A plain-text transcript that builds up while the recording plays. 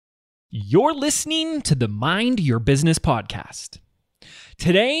You're listening to the Mind Your Business podcast.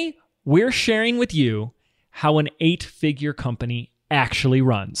 Today, we're sharing with you how an 8-figure company actually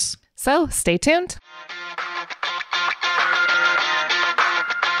runs. So stay tuned.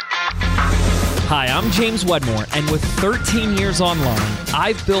 Hi, I'm James Wedmore, and with 13 years online,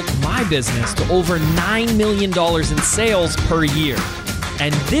 I've built my business to over $9 million in sales per year.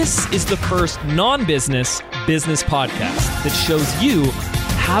 And this is the first non-business business podcast that shows you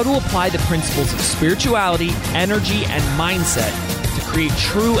how to apply the principles of spirituality, energy, and mindset to create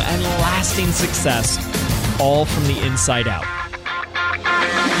true and lasting success, all from the inside out.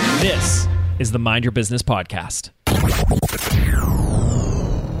 This is the Mind Your Business podcast.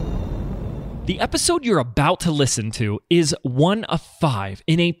 The episode you're about to listen to is one of 5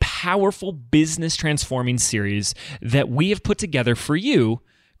 in a powerful business transforming series that we have put together for you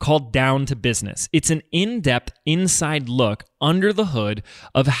called Down to Business. It's an in-depth inside look under the hood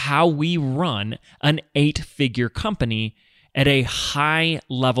of how we run an 8-figure company at a high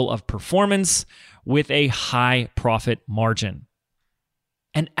level of performance with a high profit margin.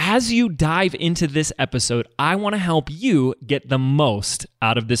 And as you dive into this episode, I want to help you get the most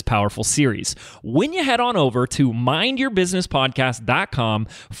out of this powerful series. When you head on over to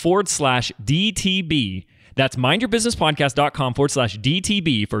mindyourbusinesspodcast.com/DTB, that's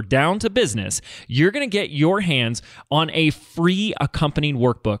mindyourbusinesspodcast.com/DTB for Down to Business, you're going to get your hands on a free accompanying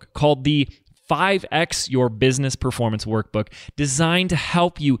workbook called the 5X Your Business Performance Workbook, designed to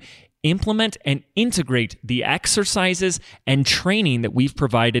help you implement and integrate the exercises and training that we've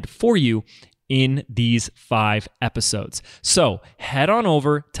provided for you in these 5 episodes. So head on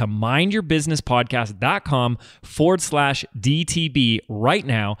over to mindyourbusinesspodcast.com/DTB right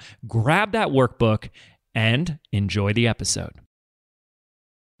now, grab that workbook, and enjoy the episode.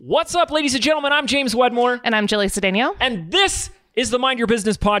 What's up, ladies and gentlemen? I'm James Wedmore. And I'm Jilly Cedeno. And this is the Mind Your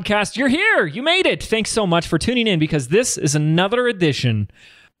Business podcast. You're here. You made it. Thanks so much for tuning in, because this is another edition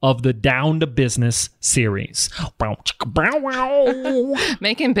of the Down to Business series.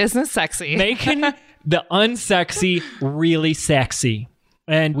 Making business sexy. Making the unsexy really sexy.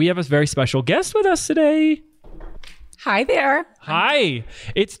 And we have a very special guest with us today. Hi there. Hi.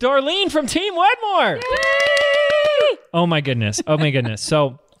 It's Darlene from Team Wedmore. Yay! Oh my goodness. Oh my goodness.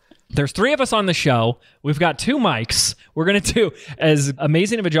 So there's 3 of us on the show. We've got 2 mics. We're going to do as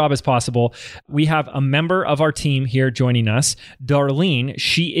amazing of a job as possible. We have a member of our team here joining us, Darlene.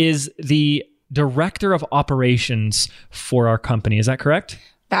 She is the director of operations for our company. Is that correct?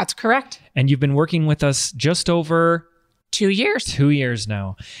 That's correct. And you've been working with us just over 2 years. 2 years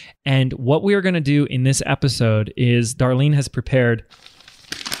now. And what we are going to do in this episode is Darlene has prepared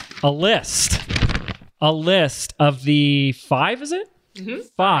a list of the 5, is it? Mm-hmm.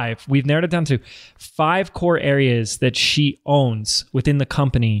 5. We've narrowed it down to 5 core areas that she owns within the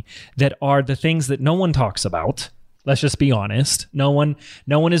company that are the things that no one talks about. Let's just be honest. No one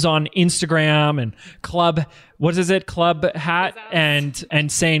is on Instagram and Club Hat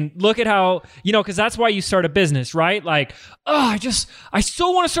and saying, look at how, because that's why you start a business, right? Like, I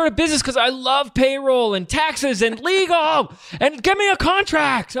so want to start a business because I love payroll and taxes and legal and give me a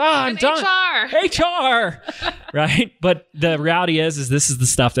contract. I'm done. HR. Right? But the reality is this is the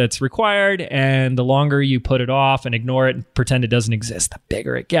stuff that's required, and the longer you put it off and ignore it and pretend it doesn't exist, the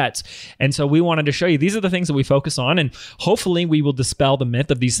bigger it gets. And so we wanted to show you, these are the things that we focus on, and hopefully we will dispel the myth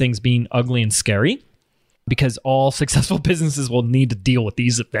of these things being ugly and scary, because all successful businesses will need to deal with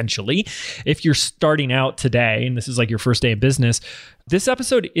these eventually. If you're starting out today and this is like your first day of business, this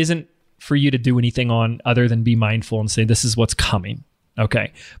episode isn't for you to do anything on other than be mindful and say, this is what's coming.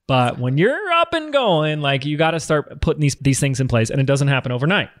 Okay. But when you're up and going, like, you got to start putting these things in place, and it doesn't happen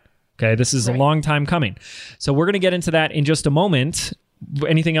overnight. Okay. This is a long time coming. So we're going to get into that in just a moment.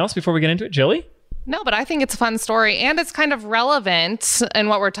 Anything else before we get into it, Jilly? No, but I think it's a fun story, and it's kind of relevant in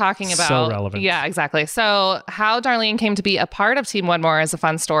what we're talking about. So relevant. Yeah, exactly. So how Darlene came to be a part of Team Wedmore is a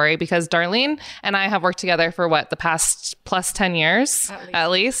fun story, because Darlene and I have worked together for the past plus 10 years, at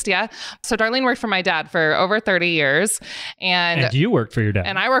least. Yeah. So Darlene worked for my dad for over 30 years. And you worked for your dad.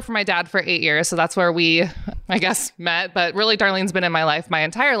 And I worked for my dad for 8 years. So that's where we, I guess, met. But really, Darlene's been in my life my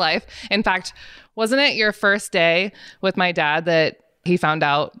entire life. In fact, wasn't it your first day with my dad that he found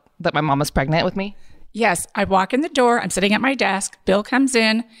out that my mom was pregnant with me? Yes. I walk in the door. I'm sitting at my desk. Bill comes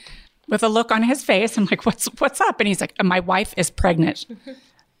in with a look on his face. I'm like, what's up? And he's like, my wife is pregnant.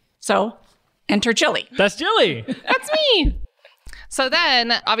 So enter Jilly. That's Jilly. That's me. So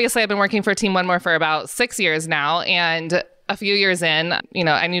then, obviously, I've been working for Team Wedmore for about 6 years now. And a few years in,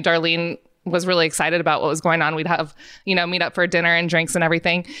 I knew Darlene was really excited about what was going on. We'd have, meet up for dinner and drinks and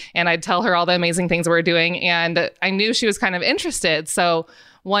everything. And I'd tell her all the amazing things we were doing. And I knew she was kind of interested. So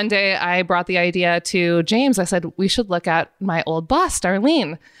one day I brought the idea to James. I said, we should look at my old boss,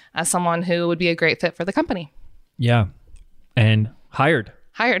 Darlene, as someone who would be a great fit for the company. Yeah. And hired.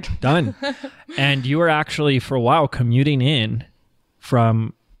 Done. And you were actually for a while commuting in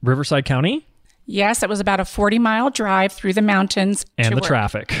from Riverside County? Yes, it was about a 40-mile drive through the mountains. And the work.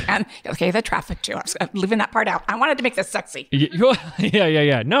 traffic. And the traffic too. I was leaving that part out. I wanted to make this sexy.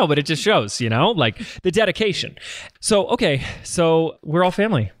 Yeah. No, but it just shows, like the dedication. So, okay. So we're all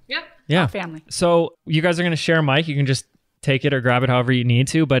family. Yep. Yeah. All family. So you guys are going to share a mic. You can just take it or grab it however you need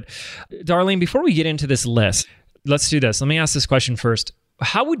to. But Darlene, before we get into this list, let's do this. Let me ask this question first.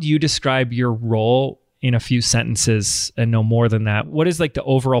 How would you describe your role in a few sentences and no more than that? What is like the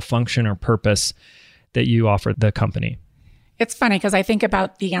overall function or purpose that you offer the company? It's funny because I think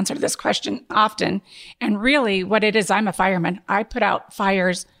about the answer to this question often. And really what it is, I'm a fireman. I put out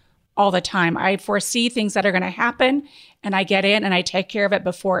fires all the time. I foresee things that are going to happen and I get in and I take care of it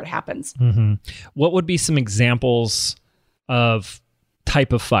before it happens. Mm-hmm. What would be some examples of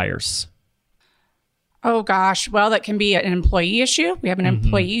type of fires? Oh gosh. Well, that can be an employee issue. We have an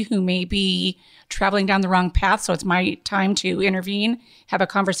employee who may be traveling down the wrong path. So it's my time to intervene, have a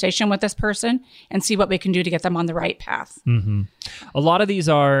conversation with this person and see what we can do to get them on the right path. Mm-hmm. A lot of these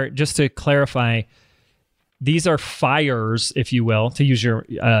are, just to clarify, these are fires, if you will, to use your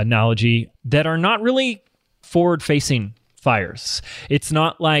analogy, that are not really forward-facing fires. It's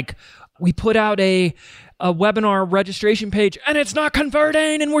not like we put out a webinar registration page and it's not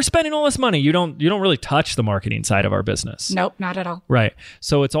converting and we're spending all this money. You don't really touch the marketing side of our business. Nope, not at all. Right.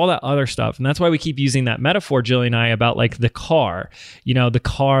 So it's all that other stuff. And that's why we keep using that metaphor, Jilly and I, about like the car, the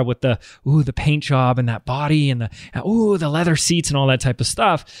car with the paint job and that body and the leather seats and all that type of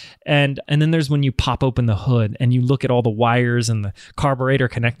stuff. And then there's when you pop open the hood and you look at all the wires and the carburetor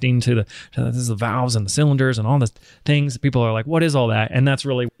connecting to the valves and the cylinders and all the things. People are like, what is all that? And that's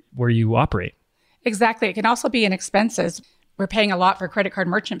really where you operate. Exactly. It can also be in expenses. We're paying a lot for credit card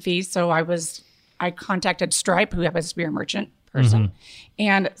merchant fees. So I contacted Stripe, who happens to be a merchant person,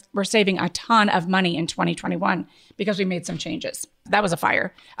 and we're saving a ton of money in 2021 because we made some changes. That was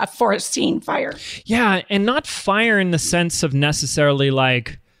a foreseen fire. Yeah. And not fire in the sense of necessarily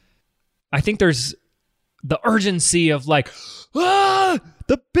like, I think there's the urgency of like,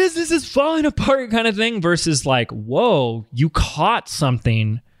 the business is falling apart kind of thing versus like, whoa, you caught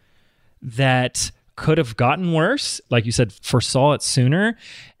something that could have gotten worse. Like you said, foresaw it sooner.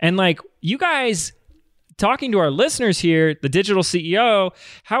 And like you guys talking to our listeners here, the digital CEO,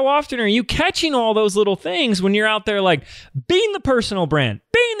 how often are you catching all those little things when you're out there like being the personal brand,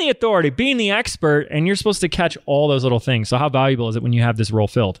 being the authority, being the expert, and you're supposed to catch all those little things. So how valuable is it when you have this role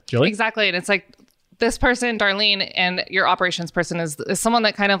filled? Jilly? Exactly. And it's like this person, Darlene, and your operations person is someone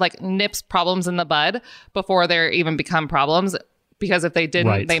that kind of like nips problems in the bud before they even become problems. Because if they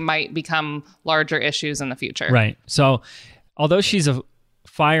didn't, they might become larger issues in the future. Right. So although she's a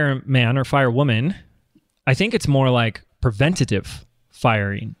fireman or firewoman, I think it's more like preventative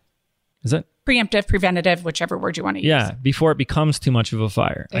firing. Is it? Preemptive, preventative, whichever word you want to use. Yeah, before it becomes too much of a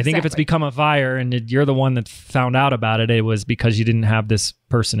fire. Exactly. I think if it's become a fire and you're the one that found out about it, it was because you didn't have this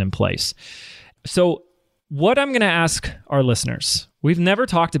person in place. So what I'm going to ask our listeners, we've never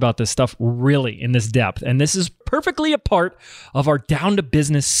talked about this stuff really in this depth, and this is perfectly a part of our Down to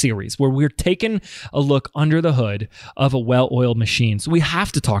Business series where we're taking a look under the hood of a well-oiled machine. So we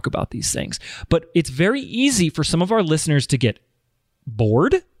have to talk about these things. But it's very easy for some of our listeners to get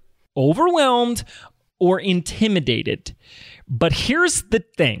bored, overwhelmed, or intimidated. But here's the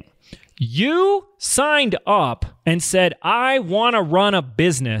thing. You signed up and said, I want to run a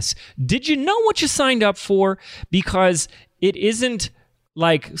business. Did you know what you signed up for? Because it isn't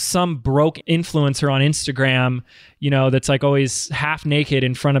like some broke influencer on Instagram, that's like always half naked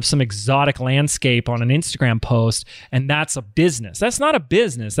in front of some exotic landscape on an Instagram post. And that's a business. That's not a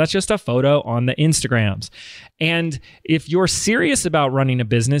business. That's just a photo on the Instagrams. And if you're serious about running a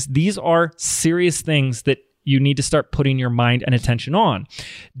business, these are serious things that you need to start putting your mind and attention on.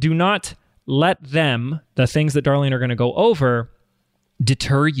 Do not let them, the things that Darlene are going to go over,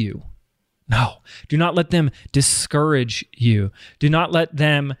 deter you. No, do not let them discourage you. Do not let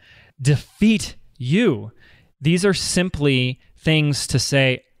them defeat you. These are simply things to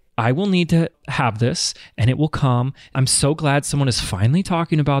say, I will need to have this and it will come. I'm so glad someone is finally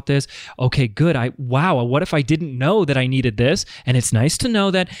talking about this. Okay, good. Wow, what if I didn't know that I needed this? And it's nice to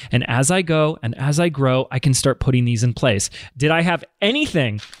know that. And as I go and as I grow, I can start putting these in place. Did I have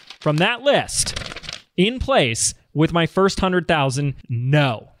anything from that list in place with my first 100,000?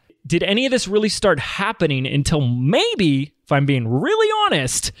 No. did any of this really start happening until maybe, if I'm being really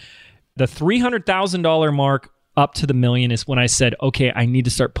honest, the $300,000 mark up to the $1 million is when I said, okay, I need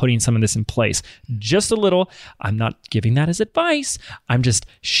to start putting some of this in place. Just a little. I'm not giving that as advice. I'm just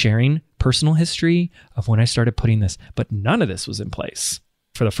sharing personal history of when I started putting this. But none of this was in place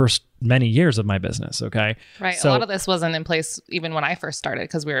for the first many years of my business, okay? Right. So, a lot of this wasn't in place even when I first started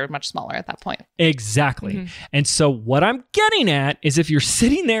because we were much smaller at that point. Exactly. And so what I'm getting at is if you're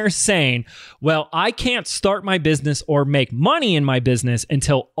sitting there saying, well, I can't start my business or make money in my business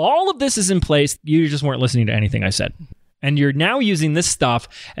until all of this is in place, you just weren't listening to anything I said. And you're now using this stuff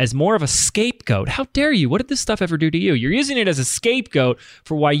as more of a scapegoat. How dare you? What did this stuff ever do to you? You're using it as a scapegoat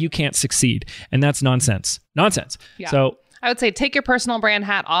for why you can't succeed. And that's nonsense. Nonsense. Yeah. So I would say take your personal brand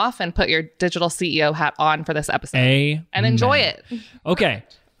hat off and put your digital CEO hat on for this episode. And enjoy it. Okay.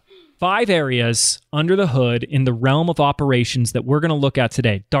 5 areas under the hood in the realm of operations that we're going to look at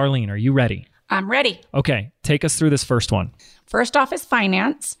today. Darlene, are you ready? I'm ready. Okay. Take us through this first one. First off is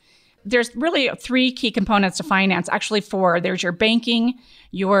finance. There's really 3 key components to finance, actually 4. There's your banking,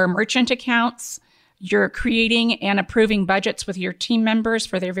 your merchant accounts, you're creating and approving budgets with your team members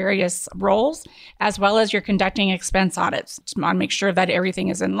for their various roles, as well as you're conducting expense audits. Just want to make sure that everything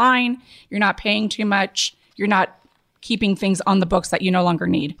is in line. You're not paying too much. You're not keeping things on the books that you no longer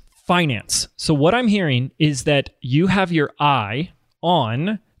need. Finance. So what I'm hearing is that you have your eye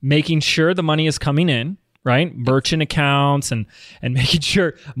on making sure the money is coming in, right? Merchant accounts and making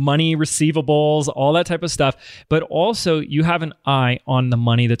sure money receivables, all that type of stuff. But also you have an eye on the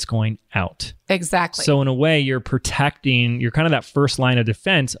money that's going out. Exactly. So in a way, you're protecting, you're kind of that first line of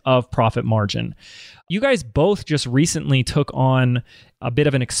defense of profit margin. You guys both just recently took on a bit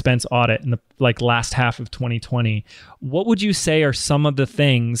of an expense audit in the last half of 2020. What would you say are some of the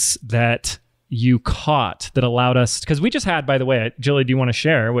things that you caught that allowed us, because we just had, by the way, Jilly, do you want to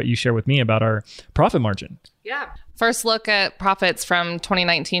share what you share with me about our profit margin? Yeah. First look at profits from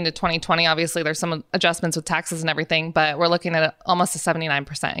 2019 to 2020. Obviously, there's some adjustments with taxes and everything, but we're looking at almost a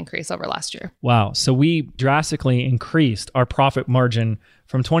 79% increase over last year. Wow. So we drastically increased our profit margin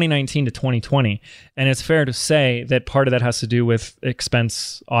from 2019 to 2020. And it's fair to say that part of that has to do with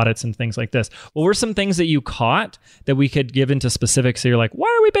expense audits and things like this. What were some things that you caught that we could give into specifics? So you're like,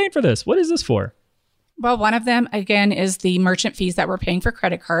 why are we paying for this? What is this for? Well, one of them, again, is the merchant fees that we're paying for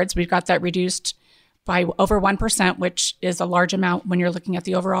credit cards. We've got that reduced by over 1%, which is a large amount when you're looking at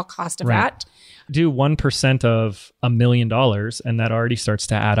the overall cost of that. Do 1% of $1 million, and that already starts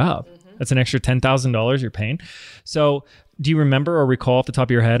to add up. That's an extra $10,000 you're paying. So do you remember or recall off the top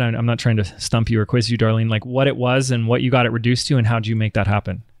of your head, I'm not trying to stump you or quiz you, Darlene, like what it was and what you got it reduced to and how did you make that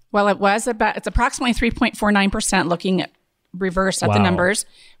happen? Well, it's approximately 3.49% looking at reverse at the numbers.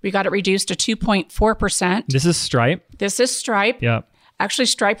 We got it reduced to 2.4%. This is Stripe? This is Stripe. Yeah. Actually,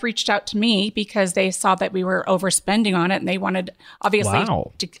 Stripe reached out to me because they saw that we were overspending on it, and they wanted, obviously,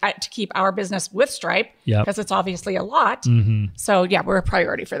 to keep our business with Stripe because it's obviously a lot. So, yeah, we're a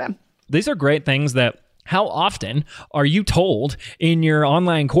priority for them. These are great things that, how often are you told in your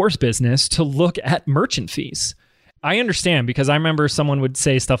online course business to look at merchant fees? I understand because I remember someone would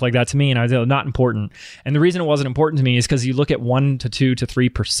say stuff like that to me and I was like, not important. And the reason it wasn't important to me is because you look at 1 to 2 to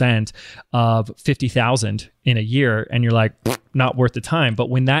 3% of 50,000 in a year and you're like, not worth the time.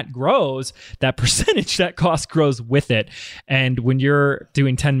 But when that grows, that percentage, that cost grows with it. And when you're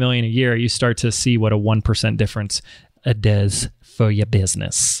doing 10 million a year, you start to see what a 1% difference it does for your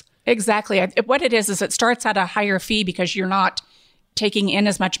business. Exactly. What it is it starts at a higher fee because you're not taking in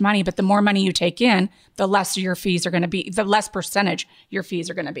as much money, but the more money you take in, the less your fees are going to be, the less percentage your fees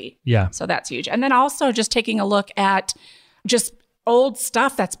are going to be. Yeah. So that's huge. And then also just taking a look at just old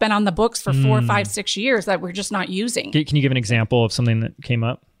stuff that's been on the books for 4, 5, 6 years that we're just not using. Can you give an example of something that came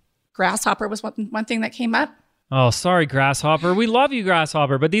up? Grasshopper was one thing that came up. Oh, sorry, Grasshopper. We love you,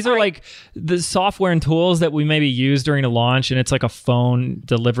 Grasshopper. But these are like the software and tools that we maybe use during a launch, and it's like a phone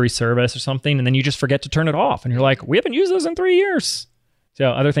delivery service or something, and then you just forget to turn it off. And you're like, we haven't used those in 3 years. So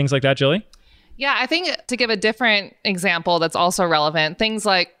other things like that, Jilly? Yeah, I think to give a different example that's also relevant, things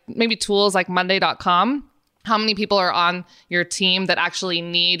like maybe tools like Monday.com. How many people are on your team that actually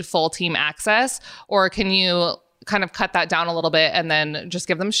need full team access? Or can you kind of cut that down a little bit and then just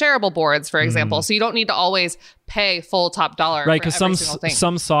give them shareable boards, for example. So you don't need to always pay full top dollar. Right, because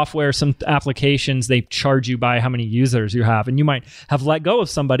some software, some applications, they charge you by how many users you have. And you might have let go of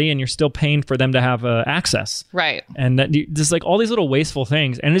somebody and you're still paying for them to have access. Right. And just like all these little wasteful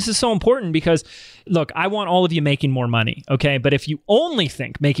things. And this is so important because, look, I want all of you making more money, okay? But if you only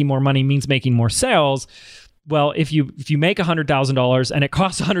think making more money means making more sales, well, if you make $100,000 and it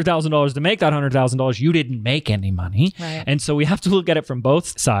costs $100,000 to make that $100,000, you didn't make any money. Right. And so we have to look at it from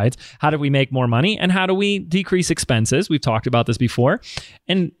both sides. How do we make more money and how do we decrease expenses? We've talked about this before.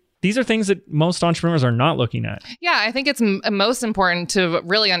 And these are things that most entrepreneurs are not looking at. Yeah, I think it's most important to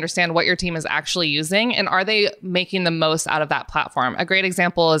really understand what your team is actually using and are they making the most out of that platform. A great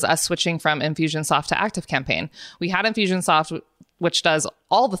example is us switching from Infusionsoft to ActiveCampaign. We had Infusionsoft, which does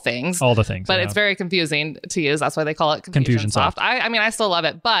all the things, but it's very confusing to use. That's why they call it Confusionsoft. I mean, I still love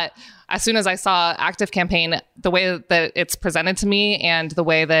it, but as soon as I saw ActiveCampaign, the way that it's presented to me and the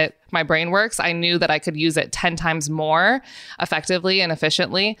way that my brain works, I knew that I could use it 10 times more effectively and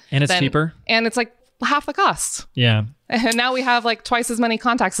efficiently. And it's cheaper. And it's like half the cost. Yeah. And now we have like twice as many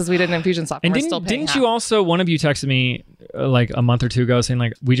contacts as we did in Infusionsoft. And didn't you also, one of you texted me like a month or two ago saying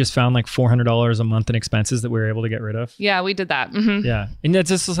like, we just found like $400 a month in expenses that we were able to get rid of? Yeah, we did that. Mm-hmm. Yeah. And it's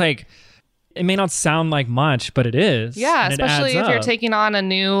just like, it may not sound like much, but it is. Yeah, especially if you're taking on a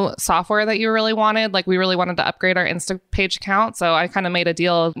new software that you really wanted. Like we really wanted to upgrade our Instapage account. So I kind of made a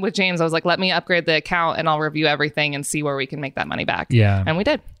deal with James. I was like, let me upgrade the account and I'll review everything and see where we can make that money back. Yeah. And we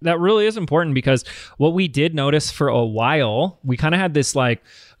did. That really is important because what we did notice for a while, we kind of had this like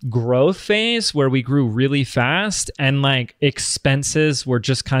growth phase where we grew really fast and like expenses were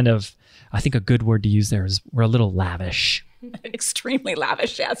just kind of, I think a good word to use there is we're a little lavish. Extremely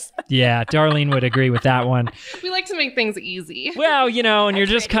lavish, yes. Yeah, Darlene would agree with that one. We like to make things easy. Well, you know, and you're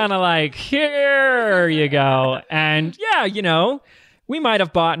just kind of like, here you go. And yeah, you know, we might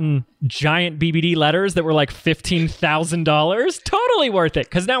have bought giant BBD letters that were like $15,000. Totally worth it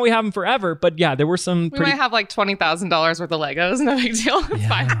because now we have them forever. But yeah, there were some We might have like $20,000 worth of Legos. No big deal. It's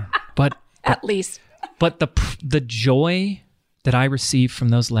fine. But At least. But the joy that I receive from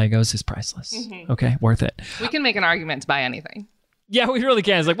those Legos is priceless. Mm-hmm. Okay, worth it. We can make an argument to buy anything. Yeah, we really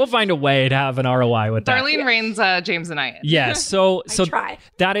can. It's like, we'll find a way to have an ROI with that. Darlene reigns James and I in. Yeah, so try.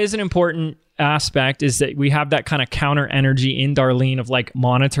 That is an important aspect is that we have that kind of counter energy in Darlene of like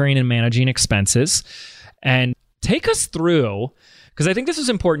monitoring and managing expenses. And take us through, because I think this is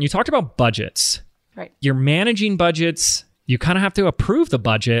important. You talked about budgets. Right. You're managing budgets. You kind of have to approve the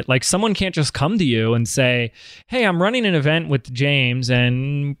budget. Like someone can't just come to you and say, hey, I'm running an event with James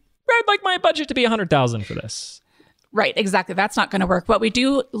and I'd like my budget to be $100,000 for this. Right, exactly. That's not going to work. What we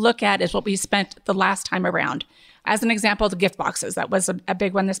do look at is what we spent the last time around. As an example, the gift boxes. That was a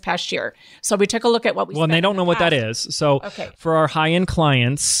big one this past year. So we took a look at what we spent. Well, and they don't know what that is. So for our high-end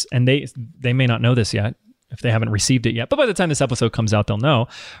clients, and they may not know this yet, if they haven't received it yet, but by the time this episode comes out, they'll know.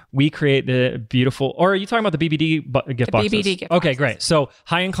 We create the beautiful, or are you talking about the BBD gift boxes? BBD gift Okay, boxes. great. So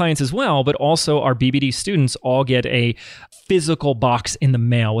high-end clients as well, but also our BBD students all get a physical box in the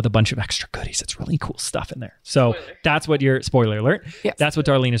mail with a bunch of extra goodies. It's really cool stuff in there. So that's what spoiler alert. Yes. That's what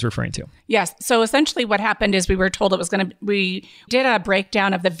Darlene is referring to. Yes. So essentially what happened is we were told we did a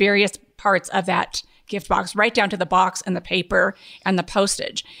breakdown of the various parts of that gift box, right down to the box and the paper and the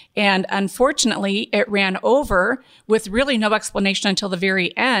postage. And unfortunately, it ran over with really no explanation until the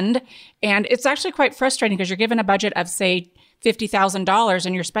very end. And it's actually quite frustrating because you're given a budget of, say, $50,000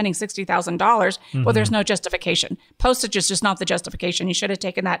 and you're spending $60,000. Mm-hmm. Well, there's no justification. Postage is just not the justification. You should have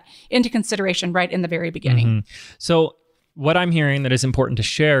taken that into consideration right in the very beginning. Mm-hmm. So what I'm hearing that is important to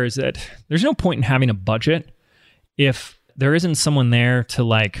share is that there's no point in having a budget if there isn't someone there to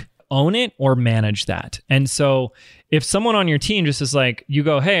like own it or manage that. And so if someone on your team just is like, you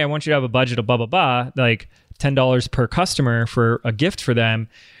go, hey, I want you to have a budget of blah, blah, blah, like $10 per customer for a gift for them,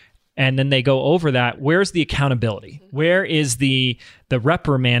 and then they go over that, where's the accountability? Where is the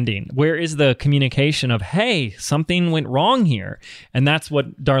reprimanding? Where is the communication of, hey, something went wrong here? And that's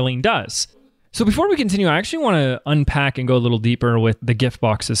what Darlene does. So before we continue, I actually want to unpack and go a little deeper with the gift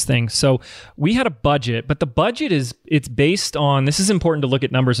boxes thing. So we had a budget, but the budget it's based on, this is important to look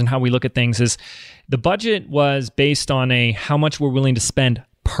at numbers and how we look at things, is the budget was based on how much we're willing to spend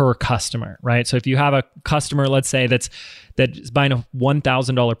per customer, right? So if you have a customer, let's say that's buying a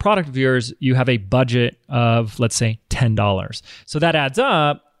 $1,000 product of yours, you have a budget of, let's say, $10. So that adds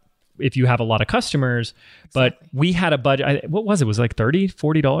up if you have a lot of customers, but we had a budget. What was it? It was like $30,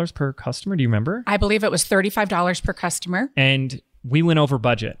 $40 per customer. Do you remember? I believe it was $35 per customer. And we went over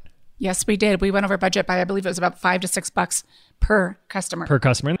budget. Yes, we did. We went over budget by, I believe it was about $5 to $6 per customer. Per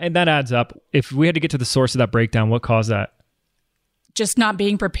customer. And that adds up. If we had to get to the source of that breakdown, what caused that? Just not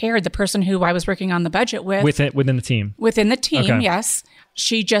being prepared. The person who I was working on the budget with. Within the team. Within the team, Okay. yes.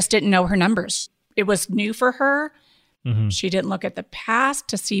 She just didn't know her numbers. It was new for her. Mm-hmm. She didn't look at the past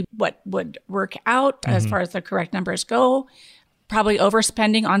to see what would work out as far as the correct numbers go. Probably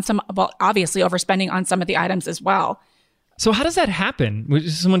overspending on obviously overspending on some of the items as well. So how does that happen?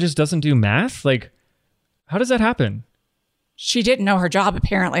 Someone just doesn't do math? Like, How does that happen? She didn't know her job,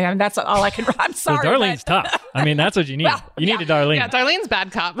 apparently. I mean, that's all I can. I'm So sorry. Darlene's tough. I mean, that's what you need. You need a Darlene. Yeah, Darlene's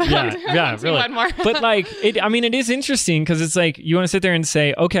bad cop. Yeah, really. One more. But like, it is interesting because it's like you want to sit there and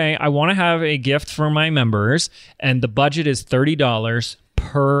say, okay, I want to have a gift for my members, and the budget is $30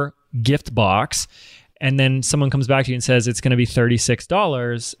 per gift box. And then someone comes back to you and says it's going to be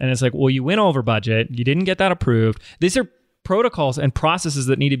 $36. And it's like, well, you went over budget. You didn't get that approved. These are protocols and processes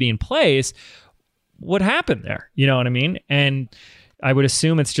that need to be in place. What happened there? You know what I mean? And I would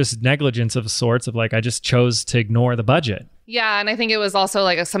assume it's just negligence of sorts of like, I just chose to ignore the budget. Yeah, and I think it was also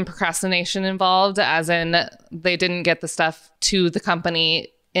like some procrastination involved, as in they didn't get the stuff to the company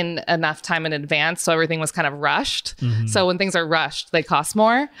in enough time in advance, so everything was kind of rushed. So when things are rushed, they cost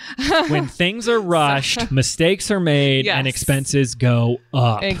more. When things are rushed, mistakes are made, and expenses go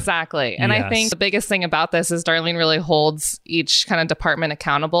up. Exactly. And I think the biggest thing about this is Darlene really holds each kind of department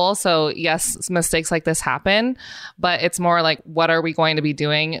accountable. So yes, mistakes like this happen, but it's more like, what are we going to be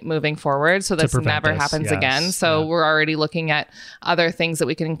doing moving forward so this never happens again? So we're already looking at other things that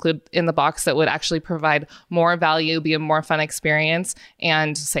we can include in the box that would actually provide more value, be a more fun experience,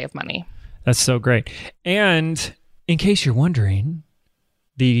 and save money. That's so great. And in case you're wondering,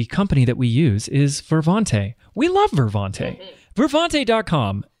 the company that we use is Vervante. We love Vervante.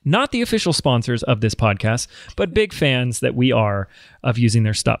 Vervante.com, not the official sponsors of this podcast, but big fans that we are of using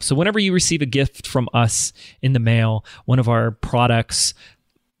their stuff. So whenever you receive a gift from us in the mail, one of our products,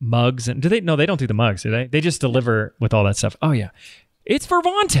 mugs, and they don't do the mugs, do they? They just deliver with all that stuff. Oh yeah. It's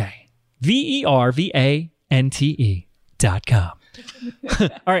Vervante. VERVANTE.com. All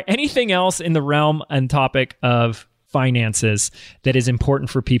right. Anything else in the realm and topic of finances that is important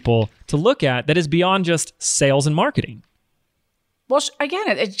for people to look at that is beyond just sales and marketing? Well, again,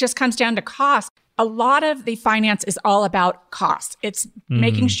 it just comes down to cost. A lot of the finance is all about cost. It's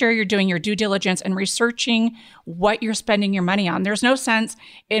making sure you're doing your due diligence and researching what you're spending your money on. There's no sense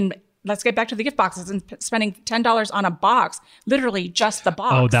in, let's get back to the gift boxes, and spending $10 on a box, literally just the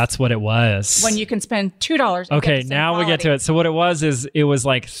box. Oh, that's what it was. When you can spend $2. Okay, now we get to it. So what it was is it was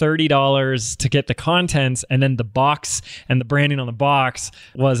like $30 to get the contents, and then the box and the branding on the box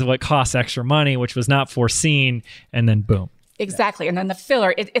was what cost extra money, which was not foreseen, and then boom. Exactly. And then the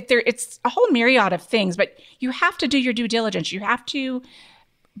filler, it's a whole myriad of things, but you have to do your due diligence. You have to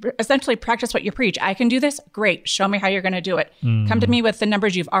essentially practice what you preach. I can do this. Great. Show me how you're going to do it. Come to me with the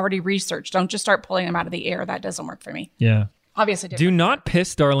numbers you've already researched. Don't just start pulling them out of the air. That doesn't work for me. Yeah. Obviously. Do not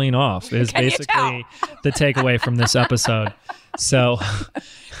piss Darlene off is basically the takeaway from this episode. So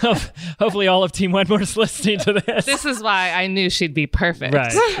hopefully all of Team Wedmore's listening to this. This is why I knew she'd be perfect.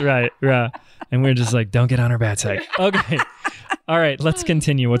 Right. And we're just like, don't get on her bad side. Okay. All right, let's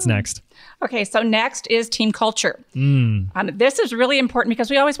continue. What's next? Okay, so next is team culture. This is really important because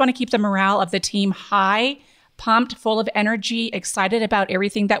we always want to keep the morale of the team high, pumped, full of energy, excited about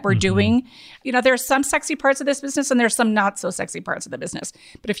everything that we're doing. You know, there's some sexy parts of this business and there's some not so sexy parts of the business.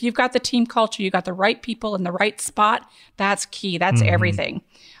 But if you've got the team culture, you got the right people in the right spot, that's key. That's everything.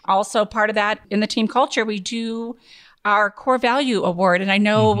 Also, part of that in the team culture, we do our core value award. And I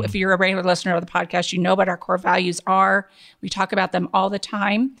know if you're a regular listener of the podcast, you know what our core values are. We talk about them all the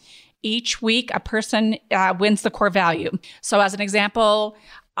time. Each week, a person wins the core value. So as an example,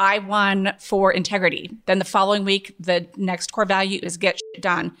 I won for integrity. Then the following week, the next core value is get shit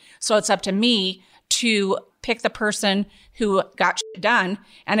done. So it's up to me to pick the person who got shit done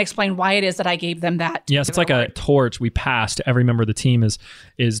and explain why it is that I gave them that. Yes, it's like a torch we passed to every member of the team. Is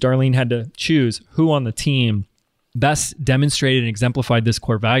Darlene had to choose who on the team best demonstrated and exemplified this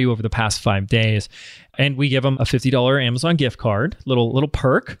core value over the past 5 days. And we give them a $50 Amazon gift card, little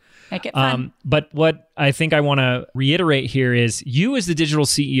perk. Make it fun. But what I think I want to reiterate here is you as the digital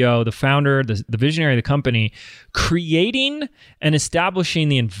CEO, the founder, the visionary of the company, creating and establishing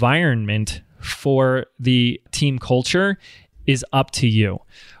the environment for the team culture is up to you.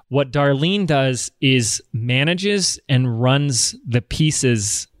 What Darlene does is manages and runs the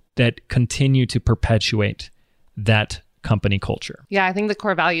pieces that continue to perpetuate that company culture. Yeah, I think the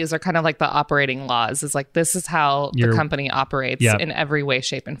core values are kind of like the operating laws. It's like, this is how the company operates in every way,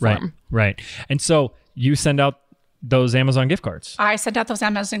 shape, and form. Right. And so you send out those Amazon gift cards. I send out those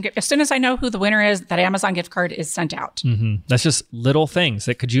Amazon gift. As soon as I know who the winner is, that Amazon gift card is sent out. That's just little things.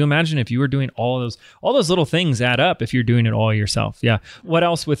 That could you imagine if you were doing all those little things add up if you're doing it all yourself. Yeah. What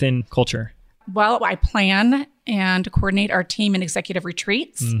else within culture? Well, I plan and coordinate our team and executive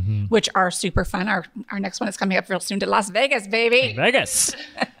retreats, which are super fun. Our next one is coming up real soon to Las Vegas, baby. Vegas.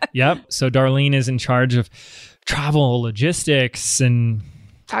 Yep. So Darlene is in charge of travel, logistics, and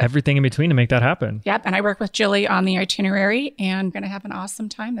everything in between to make that happen. Yep. And I work with Jilly on the itinerary and going to have an awesome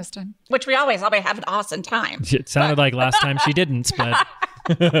time this time, which we always have an awesome time. It sounded like last time she didn't, but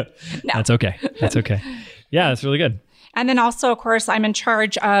that's okay. That's okay. Yeah, that's really good. And then also, of course, I'm in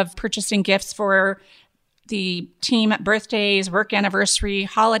charge of purchasing gifts for the team birthdays, work anniversary,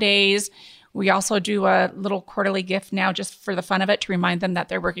 holidays. We also do a little quarterly gift now just for the fun of it to remind them that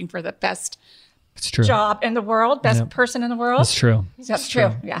they're working for the best It's true. job in the world, best person in the world. That's true. That's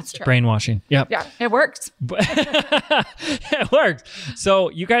true. Yeah, it's true. Brainwashing. Yep. Yeah, it works. It works. So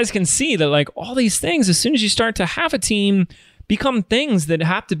you guys can see that like all these things, as soon as you start to have a team, become things that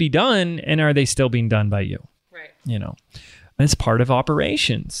have to be done. And are they still being done by you? Right. You know, it's part of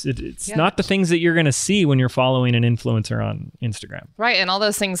operations. It's not the things that you're going to see when you're following an influencer on Instagram. Right. And all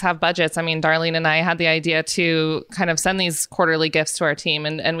those things have budgets. I mean, Darlene and I had the idea to kind of send these quarterly gifts to our team.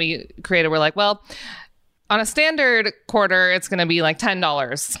 And we're like, well, on a standard quarter, it's going to be like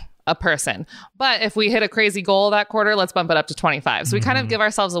 $10 a person. But if we hit a crazy goal that quarter, let's bump it up to 25. So we kind of give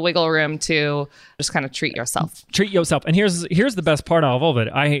ourselves a wiggle room to just kind of treat yourself. Treat yourself. And here's the best part of all of it.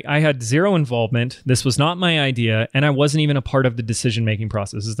 I had zero involvement. This was not my idea. And I wasn't even a part of the decision-making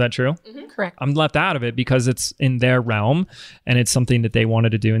process. Is that true? Mm-hmm. Correct. I'm left out of it because it's in their realm and it's something that they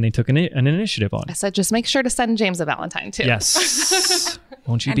wanted to do and they took an initiative on. I said, just make sure to send James a Valentine too. Yes.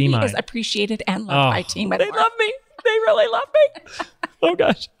 Won't you And be he mine? is appreciated and loved by Team They Whitmore. love me. They really love me. Oh,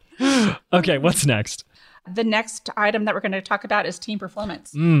 gosh. Okay, what's next? The next item that we're going to talk about is team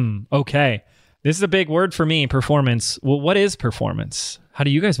performance. Okay. This is a big word for me, performance. Well, what is performance? How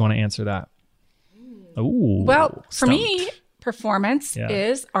do you guys want to answer that? Ooh. Well, for stumped. me, performance Yeah.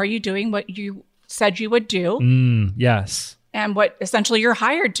 is, are you doing what you said you would do Yes. and what essentially you're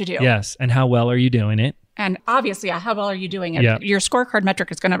hired to do? Yes. And how well are you doing it? And obviously, how well are you doing it? Yeah. Your scorecard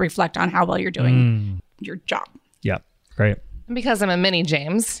metric is going to reflect on how well you're doing your job. Yep. Great. Because I'm a mini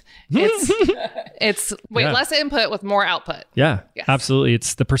James, it's Yeah. less input with more output. Yeah, Yes. absolutely.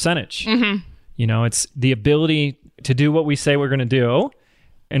 It's the percentage. You know, it's the ability to do what we say we're going to do.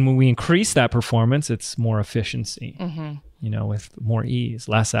 And when we increase that performance, it's more efficiency, you know, with more ease,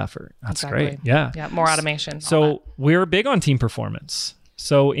 less effort. That's great. Yeah. Yeah. More automation. all that. So we're big on team performance.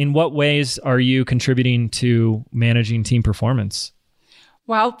 So in what ways are you contributing to managing team performance?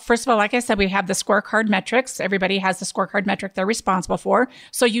 Well, first of all, like I said, we have the scorecard metrics. Everybody has the scorecard metric they're responsible for.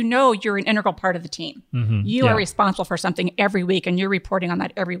 So you know you're an integral part of the team. You Yeah. are responsible for something every week and you're reporting on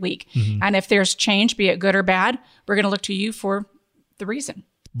that every week. And if there's change, be it good or bad, we're going to look to you for the reason.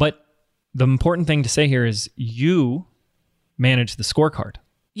 But the important thing to say here is you manage the scorecard.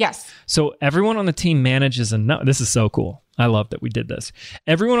 Yes. So everyone on the team manages a number. This is so cool. I love that we did this.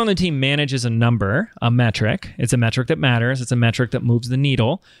 Everyone on the team manages a number, a metric. It's a metric that matters. It's a metric that moves the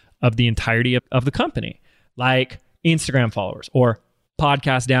needle of the entirety of the company, like Instagram followers or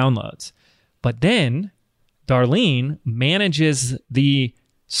podcast downloads. But then Darlene manages the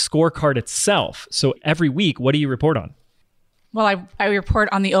scorecard itself. So every week, what do you report on? Well, I report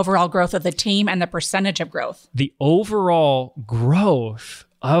on the overall growth of the team and the percentage of growth. The overall growth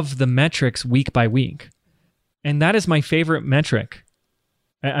of the metrics week by week. And that is my favorite metric.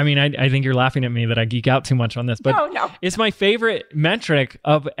 I mean, I think you're laughing at me that I geek out too much on this, but No. it's my favorite metric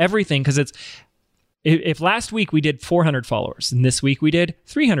of everything because it's, if last week we did 400 followers and this week we did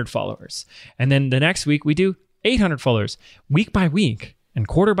 300 followers, and then the next week we do 800 followers, week by week and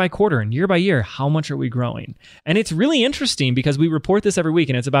quarter by quarter and year by year, how much are we growing? And it's really interesting because we report this every week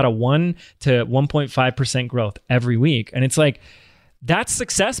and it's about a 1 to 1.5% growth every week. And it's like, that's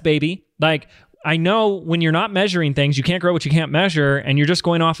success, baby. Like, I know when you're not measuring things, you can't grow what you can't measure, and you're just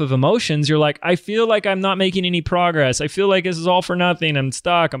going off of emotions. You're like, I feel like I'm not making any progress. I feel like this is all for nothing. I'm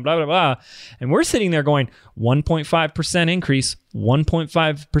stuck. I'm blah, blah, blah. And we're sitting there going 1.5% increase,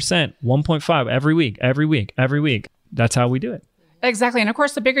 1.5%, 1.5 every week, every week, every week. That's how we do it. Exactly. And of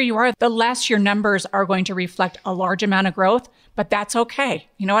course, the bigger you are, the less your numbers are going to reflect a large amount of growth, but that's okay.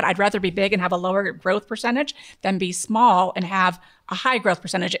 You know what? I'd rather be big and have a lower growth percentage than be small and have a high growth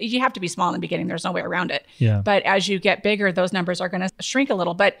percentage. You have to be small in the beginning. There's no way around it. Yeah. But as you get bigger, those numbers are going to shrink a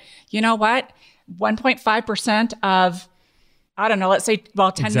little. But you know what? 1.5% of, I don't know, let's say,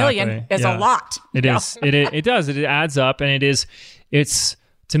 well, 10 million is Yeah. a lot. It is. It does. It adds up, and it's,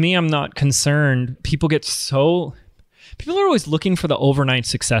 to me, I'm not concerned. People are always looking for the overnight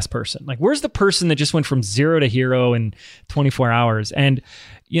success person. Like, where's the person that just went from 0 to hero in 24 hours? And,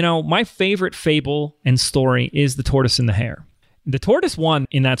 you know, my favorite fable and story is the tortoise and the hare. The tortoise won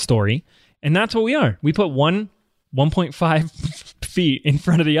in that story, and that's what we are. We put 1.5 feet in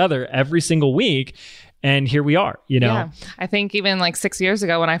front of the other every single week, and here we are, you know? Yeah. I think even like 6 years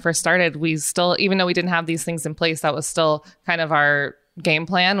ago when I first started, we still, even though we didn't have these things in place, that was still kind of our game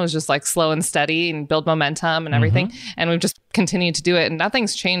plan was just like slow and steady and build momentum and everything. And we've just continued to do it. And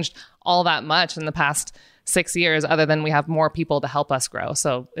nothing's changed all that much in the past 6 years, other than we have more people to help us grow.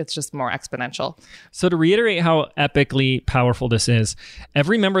 So it's just more exponential. So to reiterate how epically powerful this is,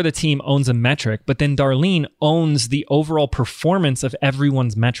 every member of the team owns a metric, but then Darlene owns the overall performance of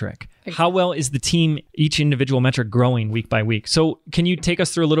everyone's metric. Exactly. How well is the team, each individual metric, growing week by week? So can you take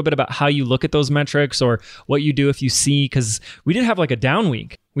us through a little bit about how you look at those metrics, or what you do if you see, because we did have like a down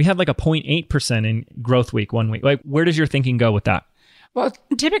week. We had like a 0.8% in growth week one week. Like, where does your thinking go with that? Well,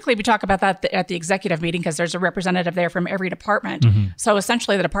 typically we talk about that at the executive meeting because there's a representative there from every department. So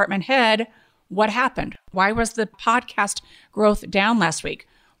essentially the department head, what happened? Why was the podcast growth down last week?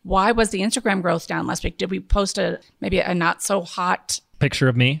 Why was the Instagram growth down last week? Did we post maybe a not so hot picture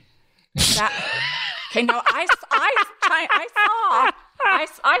of me? Okay, no, I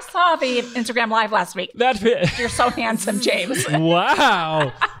saw the Instagram live last week. You're so handsome, James.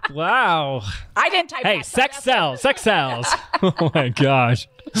 Wow. I didn't type. Hey, that, sex sells. Oh my gosh.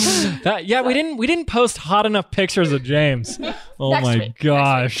 We didn't post hot enough pictures of James. Oh Next my week.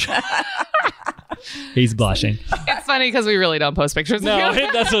 gosh. He's blushing. It's funny because we really don't post pictures. No, of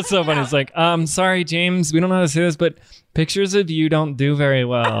you. that's what's so funny. It's like, sorry, James, we don't know how to say this, but pictures of you don't do very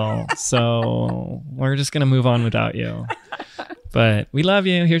well. So we're just going to move on without you. But we love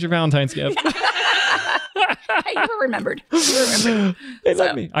you. Here's your Valentine's gift. Hey, you were remembered. They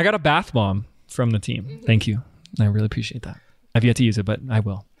love me. I got a bath bomb from the team. Thank you. I really appreciate that. I've yet to use it, but I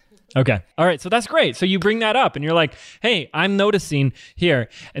will. Okay. All right. So that's great. So you bring that up and you're like, hey, I'm noticing here.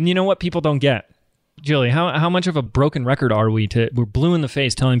 And you know what people don't get? Julie, how much of a broken record are we we're blue in the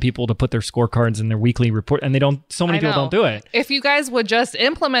face telling people to put their scorecards in their weekly report, and so many people don't do it. If you guys would just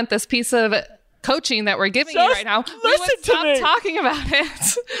implement this piece of coaching that we're giving you right now, we would stop talking about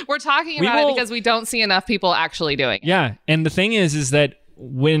it. We're talking about it because we don't see enough people actually doing it. Yeah. And the thing is that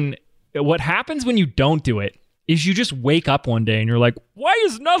what happens when you don't do it is you just wake up one day and you're like, why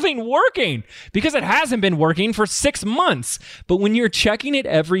is nothing working? Because it hasn't been working for 6 months. But when you're checking it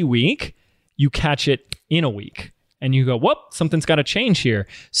every week, you catch it in a week and you go, whoop, something's got to change here.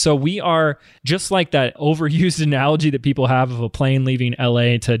 So we are just like that overused analogy that people have of a plane leaving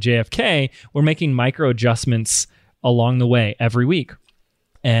LA to JFK. We're making micro adjustments along the way every week.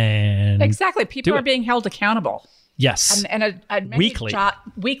 And exactly. People are being held accountable. Yes. And weekly.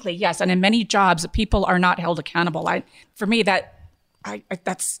 Weekly, yes. And in many jobs, people are not held accountable. For me,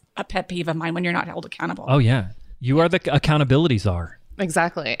 that's a pet peeve of mine when you're not held accountable. Oh, yeah. You are the accountability czar.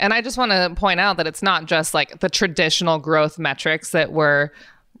 Exactly. And I just want to point out that it's not just like the traditional growth metrics that we're,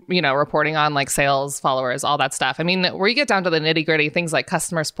 reporting on, like sales, followers, all that stuff. I mean, where you get down to the nitty gritty, things like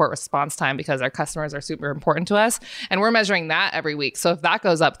customer support response time, because our customers are super important to us. And we're measuring that every week. So if that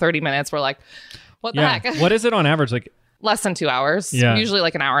goes up 30 minutes, we're like, what the heck? What is it on average? Like less than 2 hours. Yeah. Usually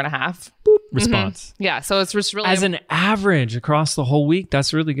like an hour and a half. Response. Yeah. So it's just really as an average across the whole week.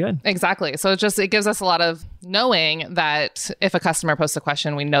 That's really good. Exactly. So it gives us a lot of knowing that if a customer posts a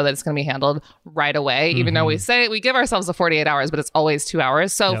question, we know that it's going to be handled right away, even though we give ourselves the 48 hours, but it's always 2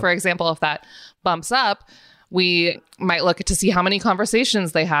 hours. So for example, if that bumps up, we might look to see how many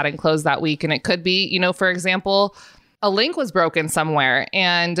conversations they had and close that week. And it could be, for example, a link was broken somewhere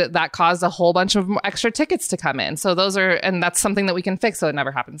and that caused a whole bunch of extra tickets to come in. So that's something that we can fix so it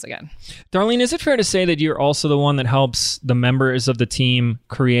never happens again. Darlene, is it fair to say that you're also the one that helps the members of the team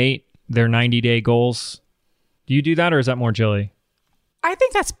create their 90-day goals? Do you do that, or is that more Julie? I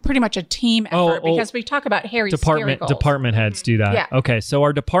think that's pretty much a team effort because we talk about Harry's scary goals. Department heads do that. Yeah. Okay, so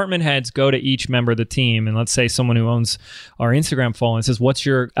our department heads go to each member of the team, and let's say someone who owns our Instagram following and says, what's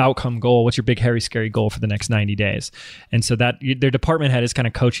your outcome goal? What's your big, hairy, scary goal for the next 90 days? And so that their department head is kind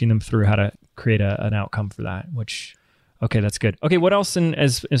of coaching them through how to create an outcome for that, which... Okay, that's good. Okay, what else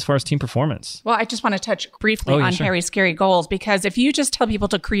as far as team performance? Well, I just want to touch briefly on Harry's scary goals, because if you just tell people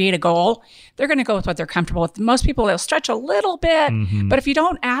to create a goal, they're going to go with what they're comfortable with. Most people, they'll stretch a little bit, but if you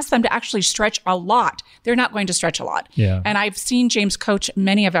don't ask them to actually stretch a lot, they're not going to stretch a lot. Yeah. And I've seen James coach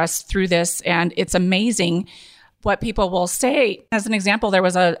many of us through this, and it's amazing what people will say. As an example, there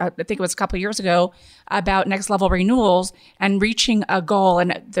was I think it was a couple of years ago, about next level renewals and reaching a goal.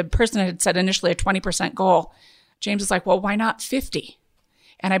 And the person had said initially a 20% goal. James is like, well, why not 50?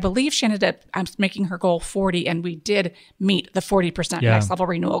 And I believe she ended up making her goal 40, and we did meet the 40% next level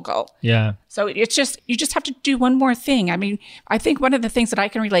renewal goal. Yeah. So you just have to do one more thing. I mean, I think one of the things that I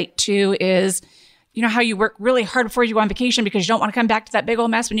can relate to is, you know how you work really hard before you go on vacation because you don't want to come back to that big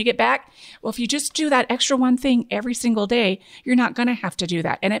old mess when you get back? Well, if you just do that extra one thing every single day, you're not going to have to do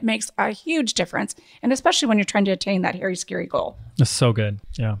that. And it makes a huge difference. And especially when you're trying to attain that hairy, scary goal. That's so good.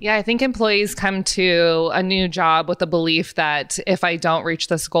 Yeah. Yeah, I think employees come to a new job with the belief that if I don't reach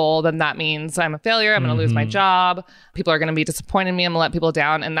this goal, then that means I'm a failure. I'm going to lose my job. People are going to be disappointed in me. I'm going to let people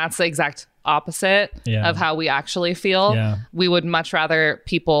down. And that's the exact opposite of how we actually feel. Yeah. We would much rather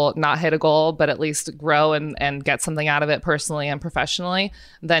people not hit a goal, but at least grow and get something out of it personally and professionally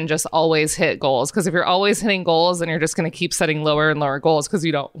than just always hit goals. Because if you're always hitting goals, then you're just going to keep setting lower and lower goals because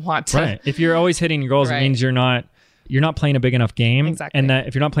you don't want to. Right. If you're always hitting your goals, it means you're not playing a big enough game. Exactly. And that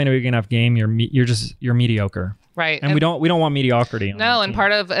if you're not playing a big enough game, you're mediocre. Right. And we don't want mediocrity. No, and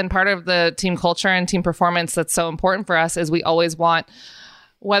part of the team culture and team performance that's so important for us is we always want,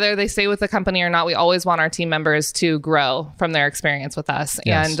 whether they stay with the company or not, we always want our team members to grow from their experience with us.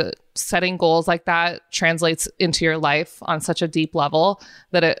 Yes. And setting goals like that translates into your life on such a deep level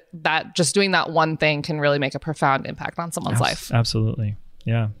that just doing that one thing can really make a profound impact on someone's life. Absolutely.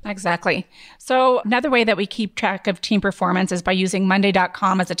 Yeah. Exactly. So another way that we keep track of team performance is by using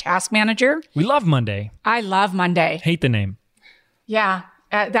Monday.com as a task manager. We love Monday. I love Monday. Hate the name. Yeah.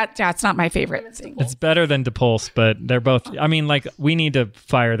 That's not my favorite thing. It's better than Depulse, but they're both, I mean, like, we need to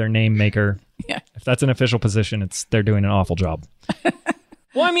fire their name maker. Yeah. If that's an official position, they're doing an awful job.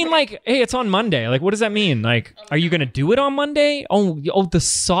 Well, I mean, like, hey, it's on Monday. Like, what does that mean? Like, are you going to do it on Monday? Oh, the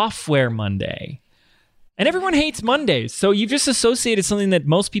software Monday. And everyone hates Mondays. So you just associated something that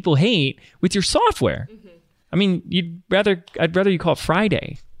most people hate with your software. Mm-hmm. I mean, I'd rather you call it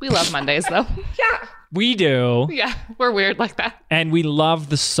Friday. We love Mondays, though. Yeah. We do. Yeah, we're weird like that. And we love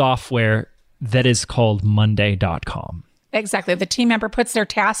the software that is called Monday.com. Exactly. The team member puts their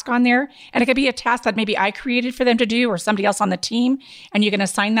task on there, and it could be a task that maybe I created for them to do or somebody else on the team, and you can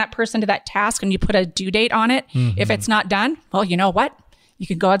assign that person to that task and you put a due date on it. Mm-hmm. If it's not done, well, you know what? You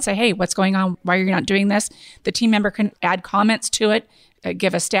can go and say, hey, what's going on? Why are you not doing this? The team member can add comments to it,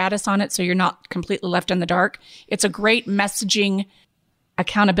 give a status on it so you're not completely left in the dark. It's a great messaging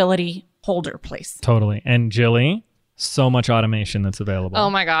accountability holder place. Totally. And Jilly, so much automation that's available. Oh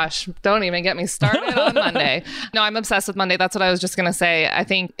my gosh. Don't even get me started on Monday. No, I'm obsessed with Monday. That's what I was just going to say. I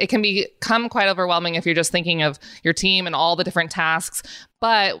think it can become quite overwhelming if you're just thinking of your team and all the different tasks.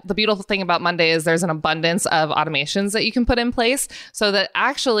 But the beautiful thing about Monday is there's an abundance of automations that you can put in place so that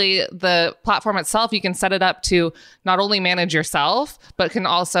actually the platform itself, you can set it up to not only manage yourself, but can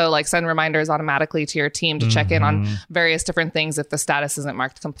also like send reminders automatically to your team to check in on various different things if the status isn't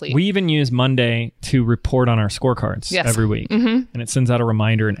marked complete. We even use Monday to report on our scorecards every week. Mm-hmm. And it sends out a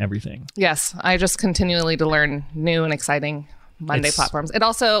reminder and everything. Yes. I just continually to learn new and exciting Monday platforms. It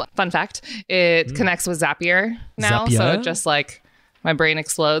also, fun fact, it connects with Zapier now. Zapier? So it just like... my brain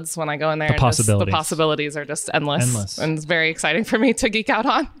explodes when I go in there. The possibilities are just endless. And it's very exciting for me to geek out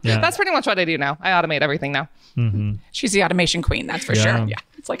on. Yeah. That's pretty much what I do now. I automate everything now. Mm-hmm. She's the automation queen, that's for sure. Yeah.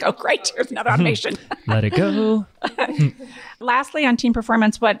 It's like, oh, great. Here's another automation. Let it go. Lastly, on team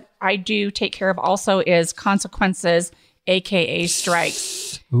performance, what I do take care of also is consequences, AKA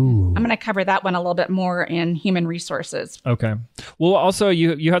strikes. Ooh. I'm going to cover that one a little bit more in human resources. Okay. Well, also,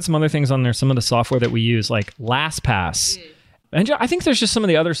 you had some other things on there, some of the software that we use, like LastPass. And I think there's just some of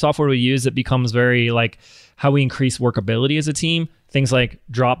the other software we use that becomes very like how we increase workability as a team. Things like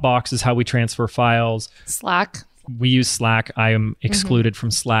Dropbox is how we transfer files. Slack. We use Slack. I am excluded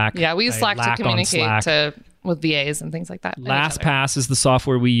from Slack. Yeah, we use Slack to communicate with VAs and things like that. LastPass is the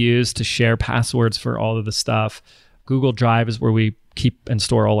software we use to share passwords for all of the stuff. Google Drive is where we keep and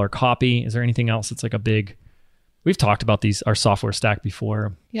store all our copy. Is there anything else that's like a big... We've talked about our software stack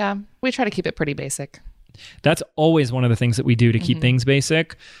before. Yeah, we try to keep it pretty basic. That's always one of the things that we do to keep things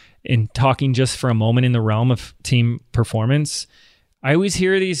basic. In talking just for a moment in the realm of team performance, I always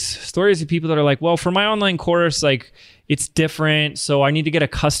hear these stories of people that are like, well, for my online course, like it's different. So I need to get a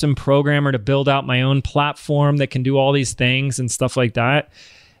custom programmer to build out my own platform that can do all these things and stuff like that.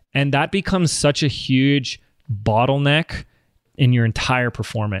 And that becomes such a huge bottleneck in your entire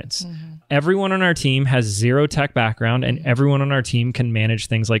performance. Everyone on our team has zero tech background, and everyone on our team can manage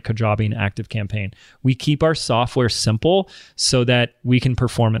things like Kajabi and ActiveCampaign. We keep our software simple so that we can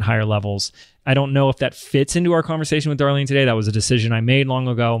perform at higher levels. I don't know if that fits into our conversation with Darlene today. That was a decision I made long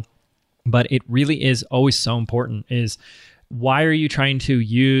ago, but it really is always so important. Is why are you trying to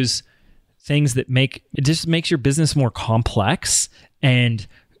use things that it just makes your business more complex and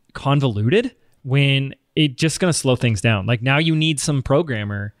convoluted when it's just going to slow things down? Like now you need some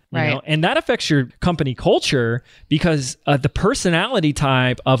programmer You Right. know? And that affects your company culture because the personality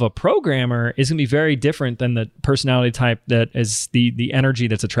type of a programmer is going to be very different than the personality type that is the energy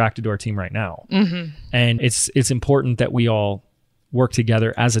that's attracted to our team right now. And it's important that we all work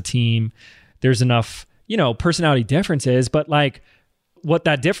together as a team. There's enough, personality differences, but like what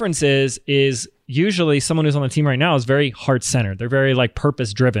that difference is usually someone who's on the team right now is very heart-centered. They're very like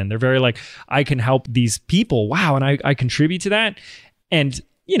purpose-driven. They're very like, I can help these people. Wow. And I contribute to that. And,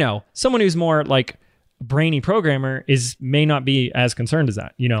 someone who's more like brainy programmer may not be as concerned as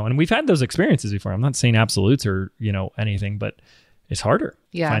that, and we've had those experiences before. I'm not saying absolutes or, anything, but it's harder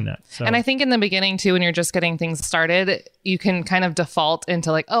to find that. So. And I think in the beginning too, when you're just getting things started, you can kind of default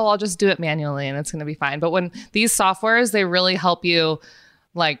into like, oh, I'll just do it manually and it's going to be fine. But when these softwares, they really help you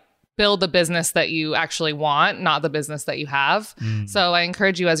like build the business that you actually want, not the business that you have. So I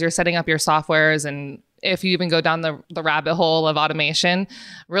encourage you as you're setting up your softwares, and if you even go down the rabbit hole of automation,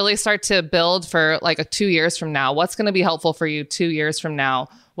 really start to build for like 2 years from now. What's going to be helpful for you 2 years from now?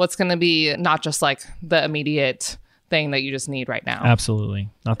 What's going to be not just like the immediate thing that you just need right now. Absolutely.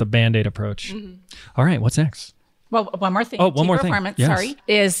 Not the Band-Aid approach. All right. What's next? Well, one more thing. Oh, one more thing. Performance, Yes. sorry,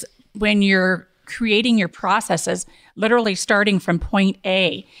 is when you're creating your processes, literally starting from point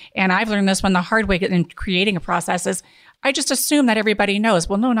A. And I've learned this one the hard way in creating a process is I just assume that everybody knows.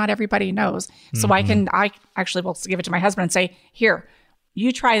 Well, no, not everybody knows. So I actually will give it to my husband and say, here,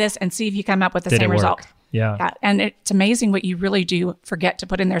 you try this and see if you come up with the Did it same work? result. Yeah. And it's amazing what you really do forget to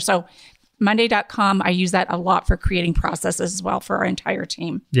put in there. So Monday.com, I use that a lot for creating processes as well for our entire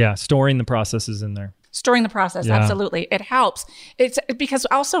team. Yeah. Storing the processes in there. Storing the process, Yeah. absolutely. It helps. It's because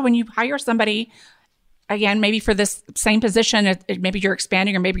also when you hire somebody, again, maybe for this same position, maybe you're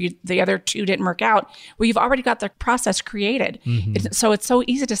expanding or maybe the other two didn't work out, well, you've already got the process created. So it's so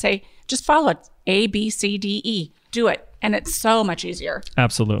easy to say, just follow it. A, B, C, D, E. Do it. And it's so much easier.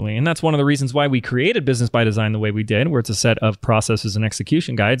 Absolutely. And that's one of the reasons why we created Business by Design the way we did, where it's a set of processes and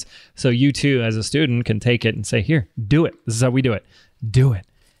execution guides. So you too, as a student, can take it and say, here, do it. This is how we do it. Do it.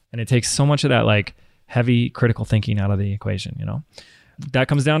 And it takes so much of that like heavy critical thinking out of the equation, That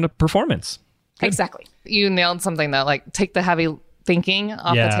comes down to performance. Exactly. You nailed something though, like take the heavy thinking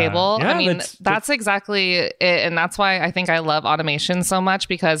off Yeah. the table. Yeah, I mean, that's exactly it. And that's why I think I love automation so much,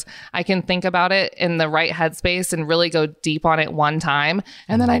 because I can think about it in the right headspace and really go deep on it one time.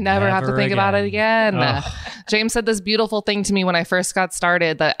 And then I never have to think about it again. James said this beautiful thing to me when I first got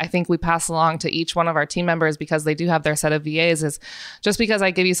started that I think we pass along to each one of our team members because they do have their set of VAs is just because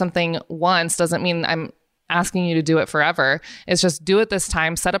I give you something once doesn't mean I'm asking you to do it forever. It's just do it this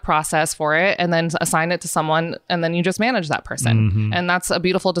time, set a process for it, and then assign it to someone, and then you just manage that person. And that's a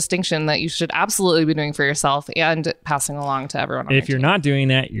beautiful distinction that you should absolutely be doing for yourself and passing along to everyone. On If you're not doing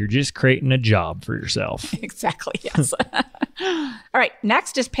that, you're just creating a job for yourself. Exactly. Yes. All right.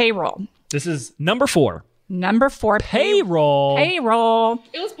 Next is payroll. This is number 4. Number 4, Payroll. Payroll.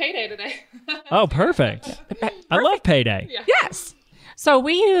 It was payday today. Oh, perfect. I love payday. Yes. So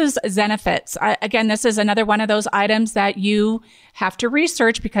we use Zenefits. Again, this is another one of those items that you have to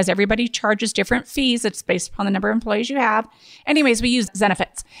research because everybody charges different fees. It's based upon the number of employees you have. Anyways, we use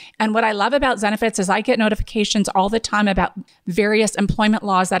Zenefits. And what I love about Zenefits is I get notifications all the time about various employment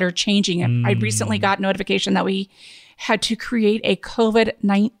laws that are changing. And I recently got notification that we had to create a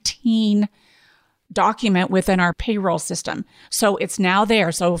COVID-19 document within our payroll system. So it's now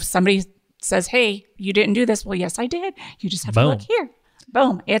there. So if somebody says, hey, you didn't do this. Well, yes, I did. You just have to look here.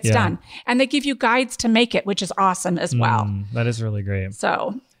 Boom, it's done. And they give you guides to make it, which is awesome as well. That is really great.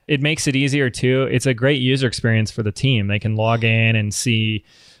 So It makes it easier too. It's a great user experience for the team. They can log in and see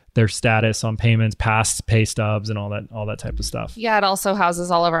their status on payments, past pay stubs, and all that type of stuff. Yeah, it also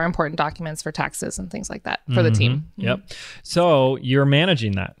houses all of our important documents for taxes and things like that for the team. Yep. So you're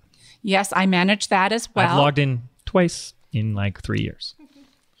managing that. yes, I manage that as well. I've logged in twice in like 3 years. You've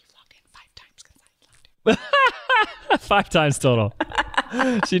logged in 5 times because I logged in. 5 times total.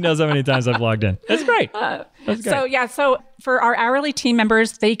 She knows how many times I've logged in. That's great. That's great. So for our hourly team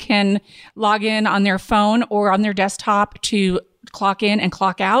members, they can log in on their phone or on their desktop to clock in and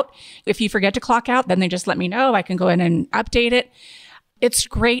clock out. If you forget to clock out, then they just let me know. I can go in and update it. It's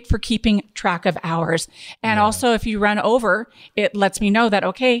great for keeping track of hours. And also if you run over, it lets me know that,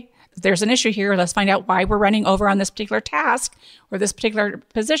 okay, there's an issue here. Let's find out why we're running over on this particular task or this particular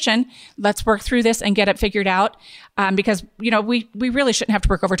position. Let's work through this and get it figured out. Because, we really shouldn't have to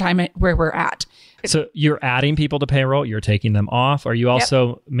work overtime where we're at. So you're adding people to payroll, you're taking them off. Are you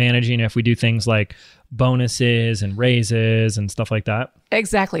also managing if we do things like bonuses and raises and stuff like that?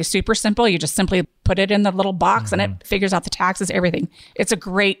 Exactly. Super simple. You just simply put it in the little box and it figures out the taxes, everything. It's a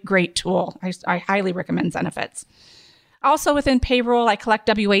great, great tool. I highly recommend Zenefits. Also within payroll, I collect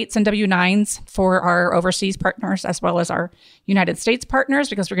W-8s and W-9s for our overseas partners as well as our United States partners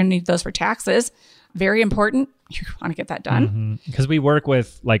because we're going to need those for taxes. Very important. You want to get that done. Because we work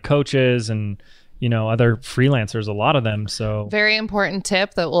with like coaches and, other freelancers, a lot of them. So Very important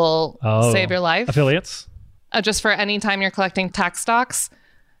tip that will save your life. Affiliates? Just for any time you're collecting tax stocks,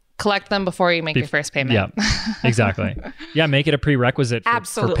 collect them before you make your first payment. Yeah, exactly. Yeah, make it a prerequisite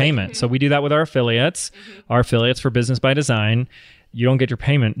for payment. So we do that with our affiliates. Our affiliates for Business by Design, you don't get your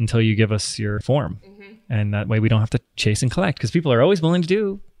payment until you give us your form. And that way we don't have to chase and collect because people are always willing to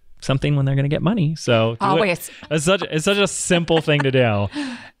do something when they're going to get money. So always. It's such a simple thing to do.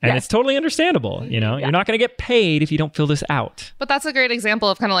 And it's totally understandable. You're not going to get paid if you don't fill this out. But that's a great example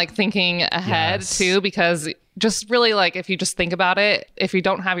of kind of like thinking ahead too, because just really like if you just think about it, if you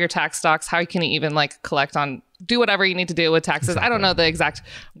don't have your tax stocks, how can you even like collect on, do whatever you need to do with taxes? Exactly. I don't know the exact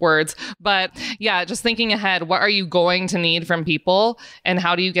words, but yeah, just thinking ahead, what are you going to need from people and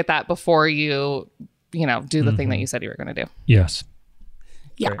how do you get that before you do the thing that you said you were going to do? Yes.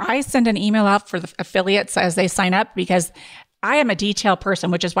 Yeah, great. I send an email out for the affiliates as they sign up because I am a detail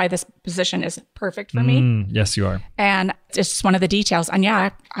person, which is why this position is perfect for me. Yes, you are. And it's just one of the details. And yeah,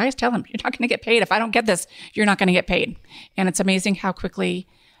 I tell them, you're not going to get paid. If I don't get this, you're not going to get paid. And it's amazing how quickly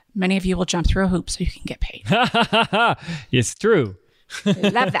many of you will jump through a hoop so you can get paid. It's true.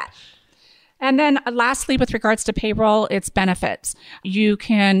 Love that. And then lastly, with regards to payroll, it's benefits. You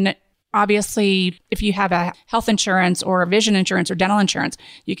can obviously, if you have a health insurance or a vision insurance or dental insurance,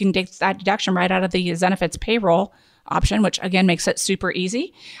 you can take that deduction right out of the Zenefits payroll option, which again makes it super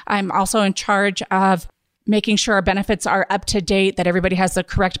easy. I'm also in charge of making sure our benefits are up to date, that everybody has the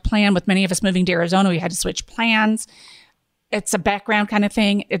correct plan. With many of us moving to Arizona, we had to switch plans. It's a background kind of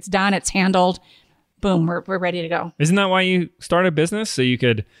thing. It's done. It's handled. Boom. We're ready to go. Isn't that why you started a business? So you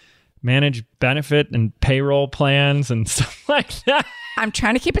could manage benefit and payroll plans and stuff like that? I'm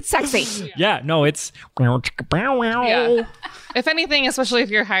trying to keep it sexy. Yeah, no, it's... Yeah. If anything, especially if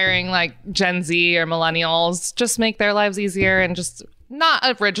you're hiring like Gen Z or millennials, just make their lives easier and just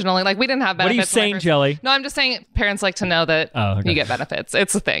not originally. Like we didn't have benefits. What are you saying, Jelly? No, I'm just saying parents like to know that you get benefits.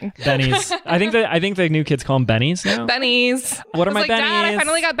 It's a thing. Bennies. I think the new kids call them bennies now. Bennies. What are my bennies? bennies? Dad, I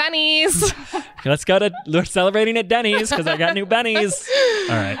finally got bennies. Let's go to... We're celebrating at Denny's because I got new bennies.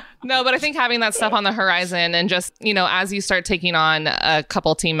 All right. No, but I think having that stuff on the horizon and just, as you start taking on a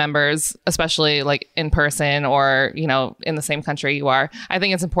couple team members, especially like in person or, in the same country you are, I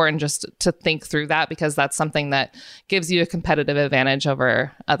think it's important just to think through that because that's something that gives you a competitive advantage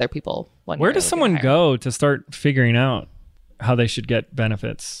over other people. Where does someone go to start figuring out how they should get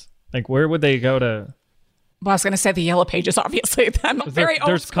benefits? Like, where would they go to? Well, I was going to say the Yellow Pages, obviously. I'm very old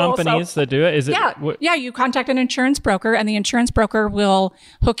There's school, companies that do it. Is it? Yeah, you contact an insurance broker, and the insurance broker will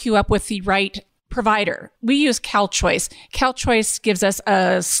hook you up with the right provider. We use CalChoice. CalChoice gives us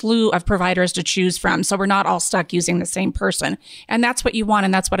a slew of providers to choose from, so we're not all stuck using the same person. And that's what you want,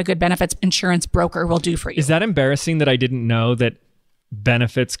 and that's what a good benefits insurance broker will do for you. Is that embarrassing that I didn't know that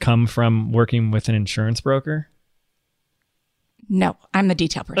benefits come from working with an insurance broker? No, I'm the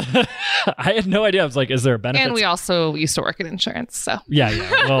detail person. I had no idea. I was like, is there a benefit? And we also used to work in insurance, so. Yeah.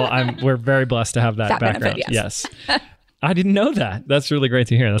 Well, we're very blessed to have that background. Benefit, yes. I didn't know that. That's really great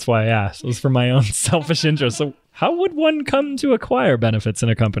to hear. That's why I asked. It was for my own selfish interest. So how would one come to acquire benefits in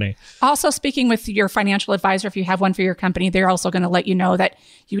a company? Also, speaking with your financial advisor, if you have one for your company, they're also going to let you know that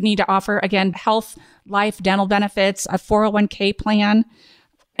you need to offer, again, health, life, dental benefits, a 401k plan.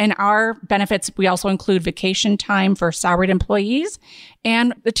 In our benefits, we also include vacation time for salaried employees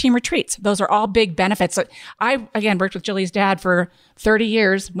and the team retreats. Those are all big benefits. I, again, worked with Jilly's dad for 30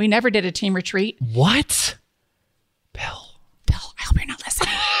 years. We never did a team retreat. What? Bill, I hope you're not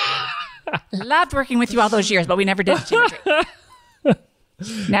listening. Loved working with you all those years, but we never did a team retreat.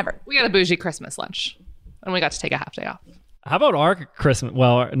 Never. We had a bougie Christmas lunch and we got to take a half day off. How about our Christmas?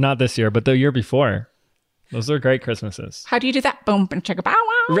 Well, not this year, but the year before. Those are great Christmases. How do you do that? Boom, chicka bow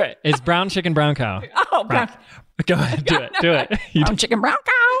wow. Right. It's brown chicken, brown cow. Oh, brown. Right. Go ahead. Do it. Brown chicken, brown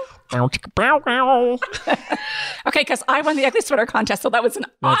cow. Brown chicken, brown cow. Okay, because I won the ugly sweater contest, so that was an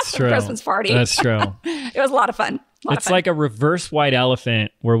awesome Christmas party. That's true. It was a lot of fun. It's like a reverse white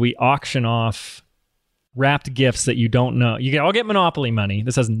elephant where we auction off wrapped gifts that you don't know. You all get Monopoly money.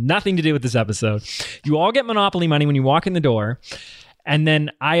 This has nothing to do with this episode. You all get Monopoly money when you walk in the door. And then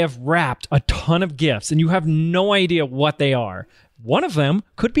I have wrapped a ton of gifts and you have no idea what they are. One of them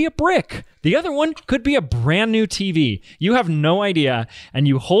could be a brick. The other one could be a brand new TV. You have no idea. And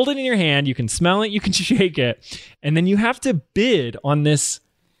you hold it in your hand. You can smell it. You can shake it. And then you have to bid on this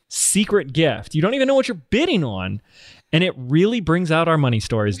secret gift. You don't even know what you're bidding on. And it really brings out our money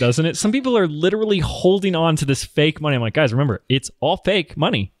stories, doesn't it? Some people are literally holding on to this fake money. I'm like, guys, remember, it's all fake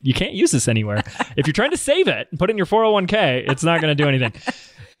money. You can't use this anywhere. If you're trying to save it and put it in your 401k, it's not going to do anything.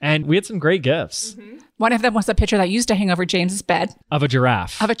 And we had some great gifts. One of them was a picture that used to hang over James's bed Of a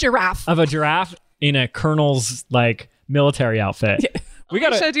giraffe. of a giraffe. Of a giraffe in a colonel's like military outfit. We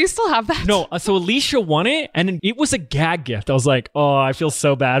got Alicia, do you still have that? No, so Alicia won it, and it was a gag gift. I was like, oh, I feel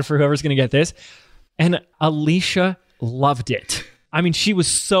so bad for whoever's going to get this. And Alicia loved it. I mean, she was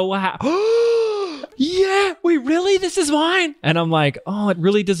so happy. Yeah, wait, really? This is mine? And I'm like, oh, it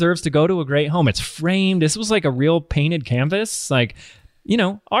really deserves to go to a great home. It's framed. This was like a real painted canvas, like,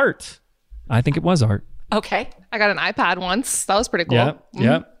 art. I think it was art. Okay. I got an iPad once. That was pretty cool.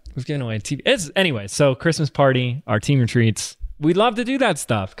 Yeah. We've given away TV. Anyway, so Christmas party, our team retreats. We love to do that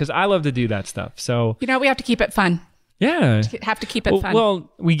stuff because I love to do that stuff. So We have to keep it fun. yeah, Have to keep it fun.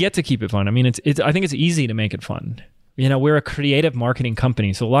 Well, we get to keep it fun. I mean, it's. I think it's easy to make it fun. We're a creative marketing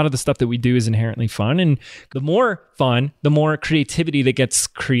company, so a lot of the stuff that we do is inherently fun. And the more fun, the more creativity that gets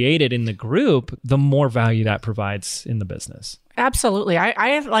created in the group, the more value that provides in the business. Absolutely. I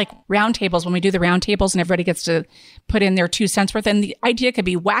have like round tables when we do the round tables and everybody gets to put in their 2 cents worth. And the idea could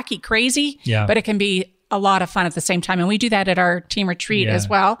be wacky, crazy, but it can be a lot of fun at the same time. And we do that at our team retreat as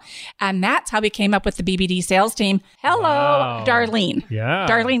well. And that's how we came up with the BBD sales team. Hello, Wow. Darlene. Yeah.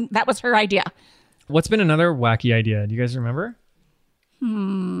 Darlene, that was her idea. What's been another wacky idea? Do you guys remember?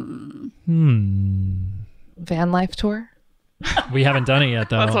 Van life tour. We haven't done it yet,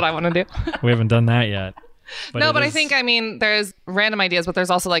 though. That's what I want to do. We haven't done that yet. But I think, there's random ideas, but there's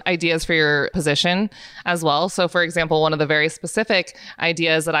also like ideas for your position as well. So for example, one of the very specific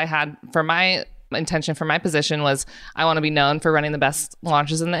ideas that I had for my intention for my position was I want to be known for running the best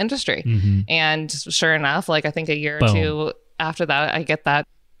launches in the industry. And sure enough, like I think a year or two after that, I get that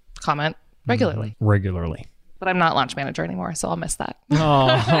comment regularly. But I'm not launch manager anymore, so I'll miss that.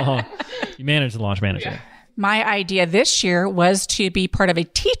 Oh, you manage the launch manager. My idea this year was to be part of a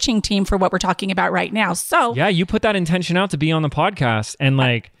teaching team for what we're talking about right now. So Yeah, you put that intention out to be on the podcast, and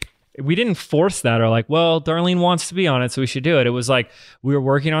like we didn't force that or like, well, Darlene wants to be on it, so we should do it. It was like we were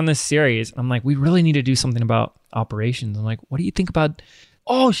working on this series. I'm like, we really need to do something about operations. I'm like, what do you think about?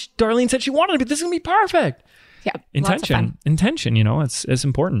 Oh, Darlene said she wanted it, but this is gonna be perfect. yeah, lots of fun. Intention. It's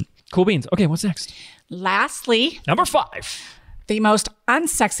important. Cool beans. Okay, what's next? Lastly, Number 5. the most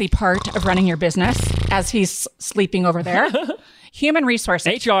unsexy part of running your business, as he's sleeping over there, human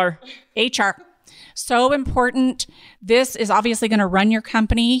resources. HR. So important. This is obviously going to run your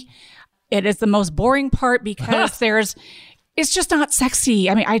company. It is the most boring part because it's just not sexy.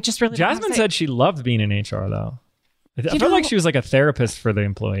 I mean, I just really Jasmine said she loved being in HR though. I felt like she was like a therapist for the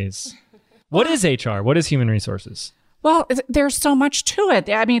employees. What is HR? What is human resources? Well, there's so much to it.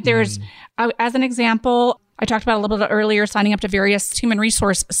 I mean, there's, as an example, I talked about a little bit earlier, signing up to various human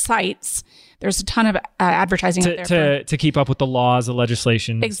resource sites. There's a ton of advertising out there. To keep up with the laws, the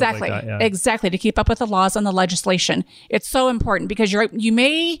legislation. Exactly. Stuff like that, yeah. Exactly. To keep up with the laws and the legislation. It's so important because you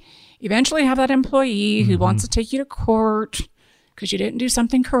may eventually have that employee who wants to take you to court because you didn't do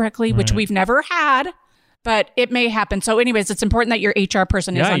something correctly, which we've never had. But it may happen. So anyways, it's important that your HR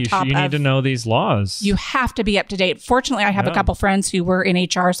person is on top of. You need to know these laws. You have to be up to date. Fortunately, I have a couple friends who were in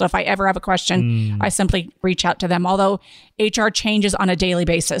HR. So if I ever have a question, I simply reach out to them. Although HR changes on a daily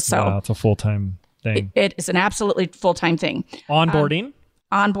basis. So it's a full-time thing. it is an absolutely full-time thing. Onboarding.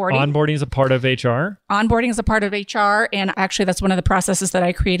 Onboarding is a part of HR. Onboarding is a part of HR. And actually, that's one of the processes that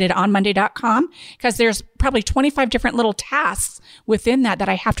I created on Monday.com because there's probably 25 different little tasks within that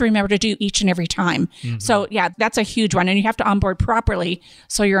I have to remember to do each and every time. So yeah, that's a huge one. And you have to onboard properly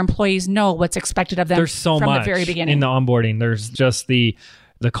so your employees know what's expected of them There's so from much the very beginning. in the onboarding. There's just the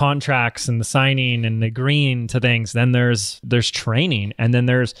contracts and the signing and agreeing to things. Then there's training, and then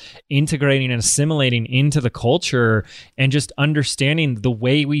there's integrating and assimilating into the culture and just understanding the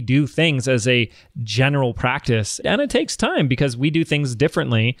way we do things as a general practice. And it takes time because we do things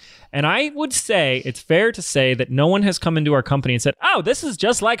differently. And I would say it's fair to say that no one has come into our company and said, oh, this is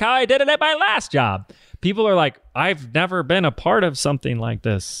just like how I did it at my last job. People are like, I've never been a part of something like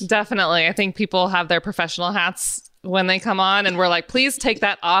this. Definitely. I think people have their professional hats when they come on, and we're like, please take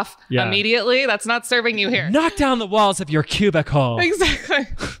that off immediately. That's not serving you here. Knock down the walls of your cubicle. Exactly.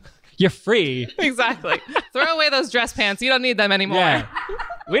 You're free. Exactly. Throw away those dress pants. You don't need them anymore. Yeah.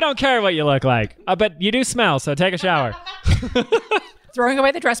 We don't care what you look like, but you do smell, so take a shower. Throwing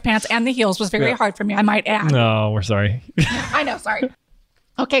away the dress pants and the heels was very hard for me, I might add. No, we're sorry. I know, sorry.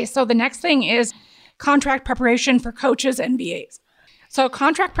 Okay, so the next thing is contract preparation for coaches and VAs. So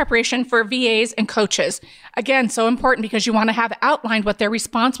contract preparation for VAs and coaches. Again, so important because you want to have outlined what they're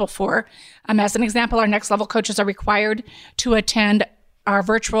responsible for. As an example, our next level coaches are required to attend our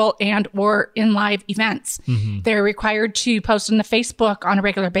virtual and or in live events. They're required to post on the Facebook on a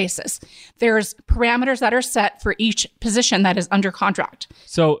regular basis. There's parameters that are set for each position that is under contract.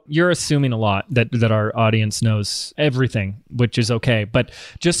 So you're assuming a lot that our audience knows everything, which is okay. But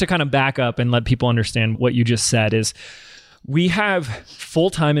just to kind of back up and let people understand what you just said is we have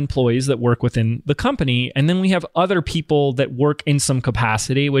full-time employees that work within the company, and then we have other people that work in some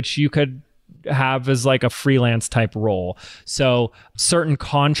capacity, which you could have as like a freelance type role. So certain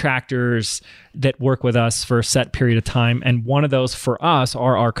contractors that work with us for a set period of time. And one of those for us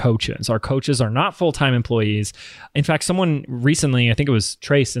are our coaches. Our coaches are not full-time employees. In fact, someone recently, I think it was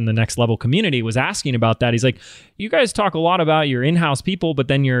Trace in the Next Level community, was asking about that. He's like, you guys talk a lot about your in-house people, but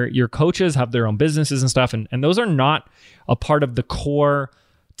then your coaches have their own businesses and stuff. And those are not a part of the core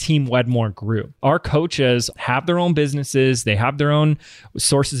Team Wedmore group. Our coaches have their own businesses. They have their own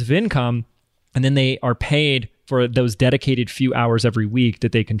sources of income. And then they are paid for those dedicated few hours every week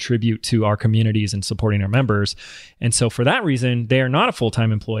that they contribute to our communities and supporting our members. And so for that reason, they are not a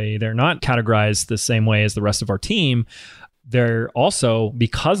full-time employee. They're not categorized the same way as the rest of our team. They're also,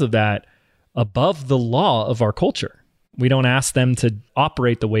 because of that, above the law of our culture. We don't ask them to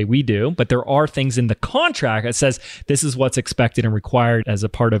operate the way we do, but there are things in the contract that says this is what's expected and required as a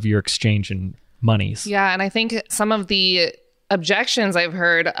part of your exchange in monies. Yeah, and I think some of the objections I've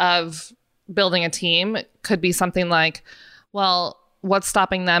heard of building a team could be something like, well, what's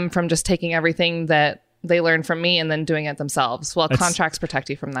stopping them from just taking everything that they learn from me and then doing it themselves? Well, contracts protect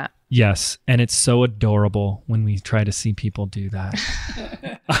you from that. Yes. And it's so adorable when we try to see people do that.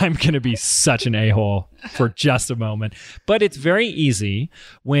 I'm going to be such an a-hole for just a moment. But it's very easy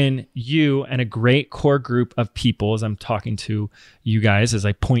when you and a great core group of people, as I'm talking to you guys, as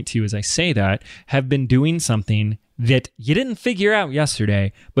I point to you as I say that, have been doing something that you didn't figure out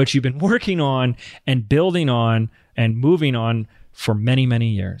yesterday, but you've been working on and building on and moving on for many, many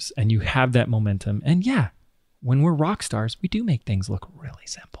years. And you have that momentum. And yeah, when we're rock stars, we do make things look really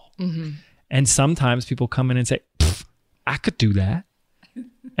simple. And sometimes people come in and say, I could do that.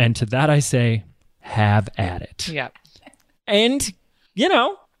 And to that I say, have at it. Yeah. And,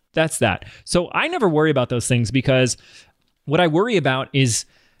 that's that. So I never worry about those things because what I worry about is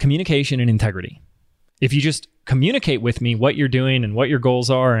communication and integrity. If you just communicate with me what you're doing and what your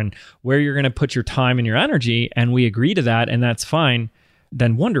goals are and where you're going to put your time and your energy, and we agree to that, and that's fine,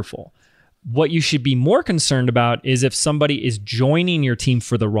 then wonderful. What you should be more concerned about is if somebody is joining your team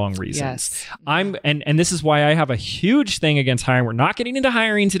for the wrong reasons. Yes. And this is why I have a huge thing against hiring. We're not getting into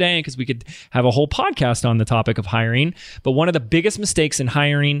hiring today because we could have a whole podcast on the topic of hiring. But one of the biggest mistakes in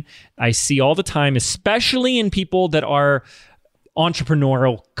hiring I see all the time, especially in people that are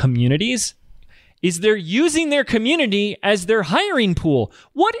entrepreneurial communities, is they're using their community as their hiring pool.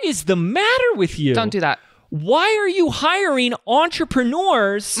 What is the matter with you? Don't do that. Why are you hiring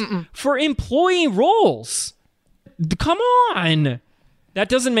entrepreneurs for employee roles? Come on. That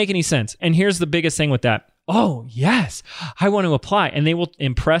doesn't make any sense. And here's the biggest thing with that. Oh, yes, I want to apply. And they will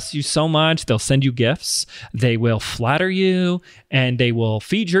impress you so much. They'll send you gifts. They will flatter you and they will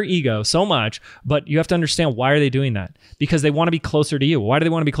feed your ego so much. But you have to understand, why are they doing that? Because they want to be closer to you. Why do they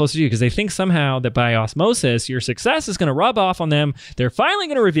want to be closer to you? Because they think somehow that by osmosis, your success is going to rub off on them. They're finally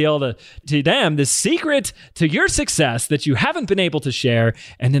going to reveal to them the secret to your success that you haven't been able to share.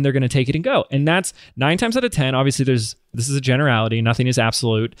 And then they're going to take it and go. And that's 9 times out of 10. Obviously, this is a generality. Nothing is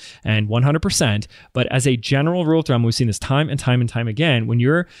absolute and 100%. But as a general rule of thumb, we've seen this time and time and time again. When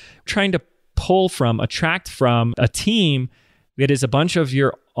you're trying to attract from a team that is a bunch of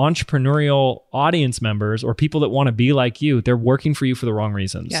your entrepreneurial audience members or people that want to be like you, they're working for you for the wrong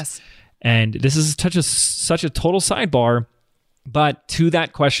reasons. Yes. And this is such a total sidebar. But to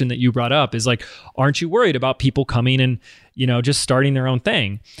that question that you brought up is like, aren't you worried about people coming and, just starting their own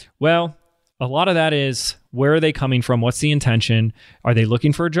thing? Well, a lot of that is, where are they coming from? What's the intention? Are they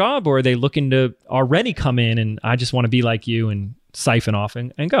looking for a job, or are they looking to already come in and I just want to be like you and siphon off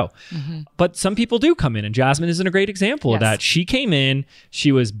and go? But some people do come in, and Jasmine isn't a great example of that. She came in,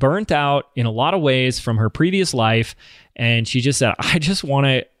 she was burnt out in a lot of ways from her previous life. And she just said, I just want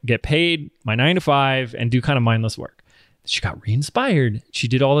to get paid my 9 to 5 and do kind of mindless work. She got re-inspired. She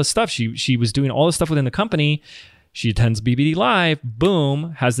did all this stuff. She was doing all this stuff within the company. She attends BBD Live,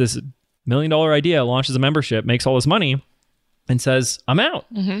 boom, has this $1 million idea, launches a membership, makes all this money, and says, I'm out.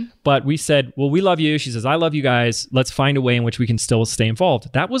 But we said, well, we love you. She says, I love you guys. Let's find a way in which we can still stay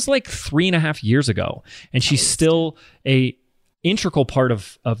involved. That was like 3.5 years ago. And she's still a integral part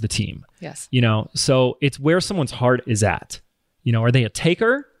of the team. Yes. So it's where someone's heart is at. are they a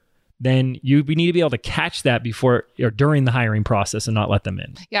taker? Then we need to be able to catch that before or during the hiring process and not let them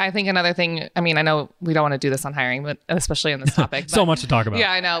in. Yeah, I think another thing, I mean, I know we don't want to do this on hiring, but especially in this topic. So much to talk about.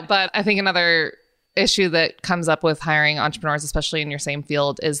 Yeah, I know. But I think another issue that comes up with hiring entrepreneurs, especially in your same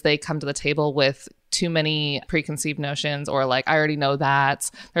field, is they come to the table with too many preconceived notions, or like, I already know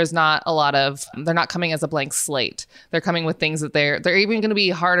that. There's not a lot of, they're not coming as a blank slate. They're coming with things that they're even going to be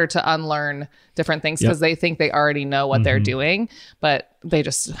harder to unlearn different things because they think they already know what they're doing, but they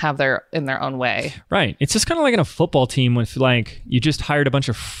just have in their own way. Right. It's just kind of like in a football team with like, you just hired a bunch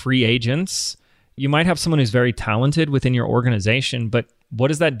of free agents. You might have someone who's very talented within your organization, but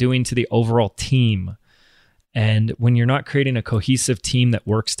what is that doing to the overall team? And when you're not creating a cohesive team that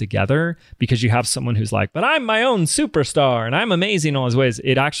works together because you have someone who's like, but I'm my own superstar and I'm amazing in all his ways,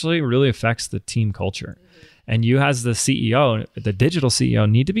 it actually really affects the team culture. And you as the CEO, the digital CEO,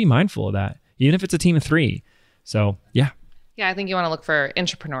 need to be mindful of that, even if it's a team of 3. So, yeah. Yeah, I think you want to look for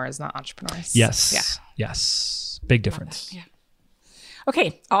intrapreneurs, not entrepreneurs. Yes. Yeah. Yes. Big difference. Yeah.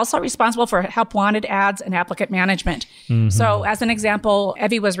 Okay. Also responsible for help wanted ads and applicant management. So as an example,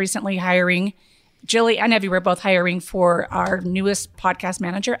 Evie was recently hiring. Jilly and Evie were both hiring for our newest podcast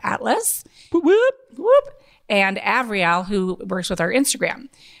manager, Atlas. Whoop, whoop. Whoop. And Avriel, who works with our Instagram.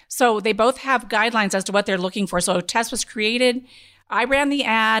 So they both have guidelines as to what they're looking for. So a test was created. I ran the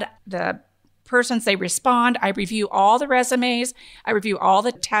ad. The persons, they respond. I review all the resumes. I review all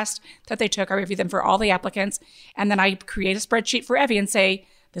the tests that they took. I review them for all the applicants. And then I create a spreadsheet for Evie and say,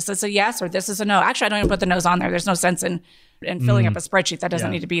 this is a yes or this is a no. Actually, I don't even put the no's on there. There's no sense in filling up a spreadsheet that doesn't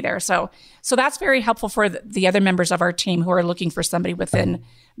need to be there. So that's very helpful for the other members of our team who are looking for somebody within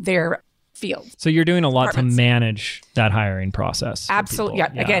their field. So you're doing a lot to manage that hiring process. Absolutely.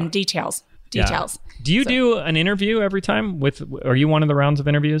 Yeah. Again, details. Yeah. Do you do an interview every time are you one of the rounds of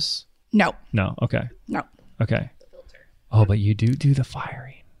interviews? No. No. Okay. No. Okay. Oh, but you do the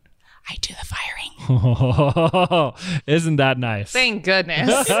firing. I do the firing. Isn't that nice? Thank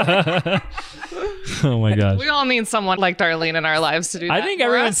goodness. Oh my gosh. We all need someone like Darlene in our lives to do that. I think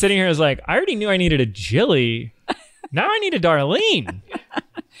everyone sitting here is like, I already knew I needed a Jilly. Now I need a Darlene.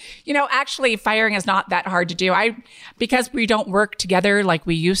 Actually, firing is not that hard to do. Because we don't work together like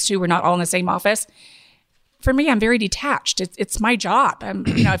we used to. We're not all in the same office. For me, I'm very detached. It's my job.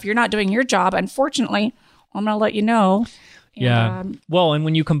 If you're not doing your job, unfortunately, I'm going to let you know. Well, and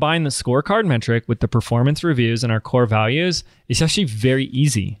when you combine the scorecard metric with the performance reviews and our core values, it's actually very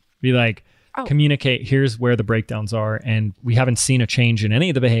easy. Be like, communicate, here's where the breakdowns are. And we haven't seen a change in any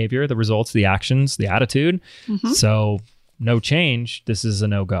of the behavior, the results, the actions, the attitude. So no change. This is a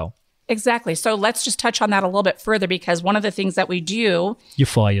no-go. Exactly. So let's just touch on that a little bit further, because one of the things that we do... You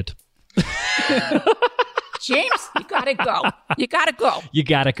fired. James, you gotta go. You gotta go. You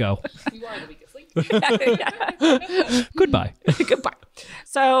gotta go. You are the weakest link. Goodbye. Goodbye.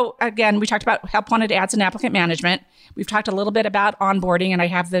 So again, we talked about help wanted ads and applicant management. We've talked a little bit about onboarding, and I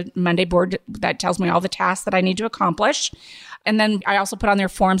have the Monday board that tells me all the tasks that I need to accomplish. And then I also put on their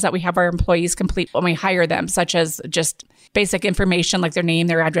forms that we have our employees complete when we hire them, such as just basic information like their name,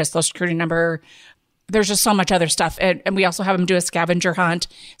 their address, social security number. There's just so much other stuff. And we also have them do a scavenger hunt.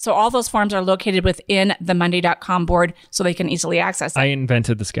 So all those forms are located within the Monday.com board so they can easily access it. I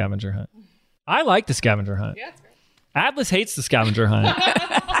invented the scavenger hunt. I like the scavenger hunt. Yeah, it's great. Atlas hates the scavenger hunt.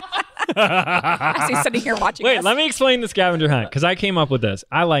 I see sitting here watching Wait, this. let me explain the scavenger hunt, because I came up with this.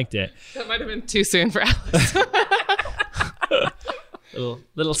 I liked it. That might have been too soon for Alice.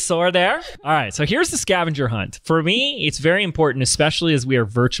 Little sore there. All right, so here's the scavenger hunt. For me, it's very important, especially as we are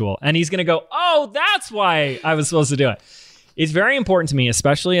virtual. And he's going to go, oh, that's why I was supposed to do it. It's very important to me,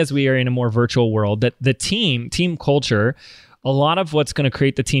 especially as we are in a more virtual world, that the team culture, a lot of what's going to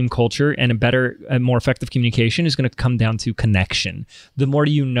create the team culture and a better and more effective communication is going to come down to connection. The more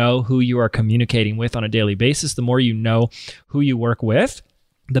you know who you are communicating with on a daily basis, the more you know who you work with,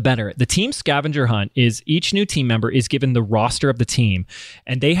 the better. The team scavenger hunt is each new team member is given the roster of the team,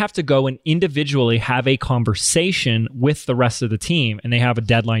 and they have to go and individually have a conversation with the rest of the team, and they have a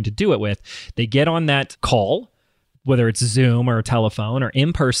deadline to do it with. They get on that call, whether it's Zoom or a telephone or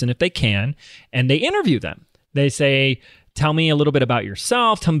in person if they can, and they interview them. They say, tell me a little bit about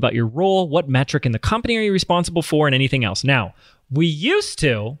yourself, tell me about your role, what metric in the company are you responsible for, and anything else. Now, we used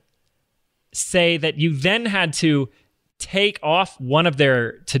to say that you then had to take off one of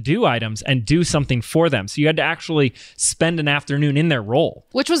their to-do items and do something for them. So you had to actually spend an afternoon in their role.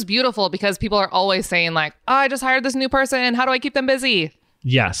 Which was beautiful, because people are always saying like, oh, I just hired this new person. How do I keep them busy?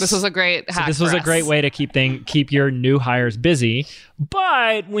 Yes. This was a great hack. So this was for a great us. way to keep your new hires busy.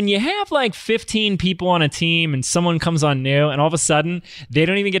 But when you have like 15 people on a team and someone comes on new and all of a sudden they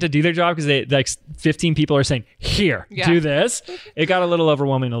don't even get to do their job because they like 15 people are saying, here, do this. It got a little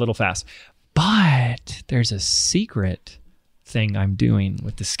overwhelming a little fast. But there's a secret thing I'm doing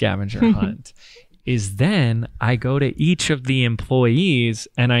with the scavenger hunt is then I go to each of the employees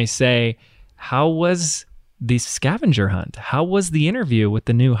and I say, how was the scavenger hunt? How was the interview with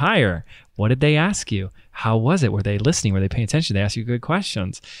the new hire? What did they ask you? How was it? Were they listening? Were they paying attention? They asked you good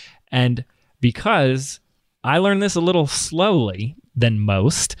questions. And because I learned this a little slowly than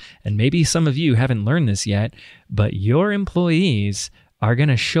most, and maybe some of you haven't learned this yet, but your employees are going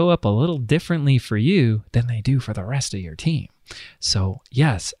to show up a little differently for you than they do for the rest of your team. So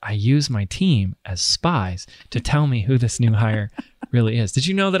yes, I use my team as spies to tell me who this new hire really is. Did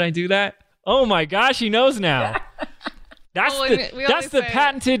you know that I do that? Oh my gosh, he knows now. That's the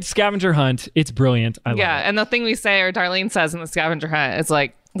patented scavenger hunt. It's brilliant. I love it. And the thing we say, or Darlene says in the scavenger hunt, is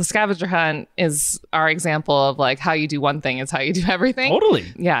like, the scavenger hunt is our example of like how you do one thing is how you do everything.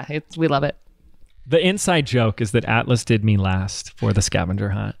 Totally. Yeah, we love it. The inside joke is that Atlas did me last for the scavenger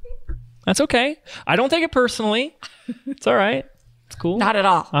hunt. That's okay. I don't take it personally. It's all right. It's cool. Not at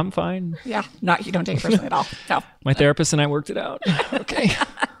all. I'm fine. Yeah, you don't take it personally at all. No. My therapist and I worked it out. Okay.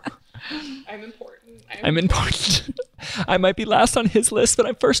 I'm important. I might be last on his list, but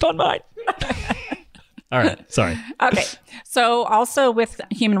I'm first on mine. All right. Sorry. Okay. So also with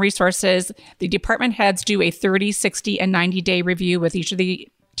human resources, the department heads do a 30, 60, and 90-day review with each of the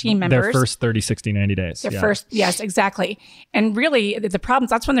team members. Their first 30, 60, 90 days. Yes, exactly. And really the problems,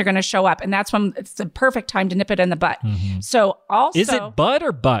 that's when they're going to show up. And that's when it's the perfect time to nip it in the butt. Mm-hmm. So also... Is it bud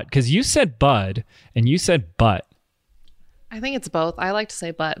or butt? Because you said bud and you said butt. I think it's both. I like to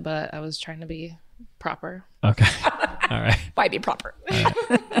say but I was trying to be proper. Okay. All right. Why be proper?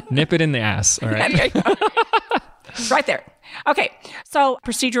 Right. Nip it in the ass. All right. Right there. Okay. So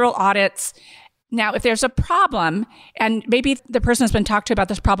procedural audits. Now, if there's a problem, and maybe the person has been talked to about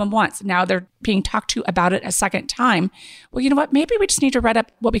this problem once, now they're being talked to about it a second time. Well, you know what? Maybe we just need to write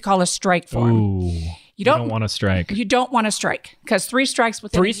up what we call a strike form. Ooh, you don't want to strike. You don't want to strike because 3 strikes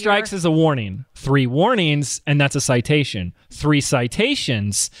within 3 strikes is a warning. 3 warnings, and that's a citation. 3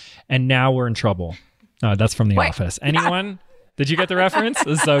 citations, and now we're in trouble. That's from The Office. Anyone? Did you get the reference?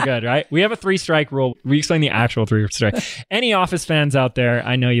 This is so good, right? We have a 3-strike rule. We explain the actual 3-strike. Any Office fans out there,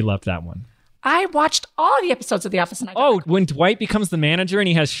 I know you loved that one. I watched all the episodes of The Office. And when Dwight becomes the manager and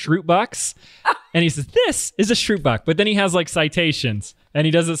he has Shroot Bucks and he says, this is a Shroot Buck. But then he has like citations and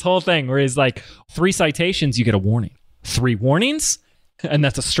he does this whole thing where he's like, 3 citations, you get a warning. 3 warnings, and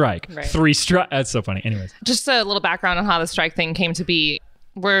that's a strike. Right. 3 strikes. That's so funny. Anyways. Just a little background on how the strike thing came to be.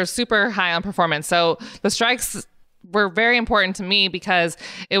 We're super high on performance. So the strikes were very important to me because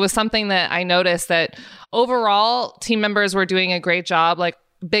it was something that I noticed that overall team members were doing a great job, like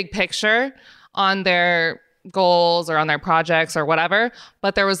big picture on their goals or on their projects or whatever,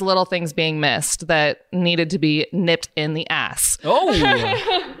 but there was little things being missed that needed to be nipped in the ass.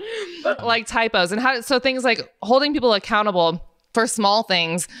 Like typos and so things like holding people accountable for small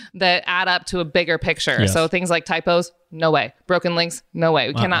things that add up to a bigger picture. Yes. So things like typos, no way. Broken links, no way.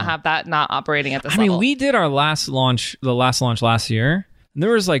 We cannot have that not operating at this level. I mean, we did our last launch last year. And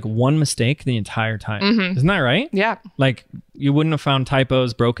there was like 1 mistake the entire time. Mm-hmm. Isn't that right? Yeah. Like you wouldn't have found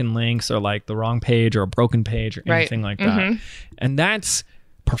typos, broken links, or like the wrong page or a broken page or anything like that. And that's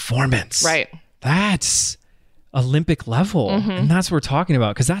performance. Right. That's Olympic level. And that's what we're talking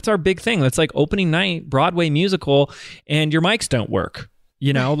about because that's our big thing. That's like opening night, Broadway musical, and your mics don't work.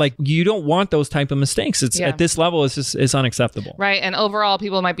 You know, like you don't want those type of mistakes. It's at this level, it's unacceptable. Right. And overall,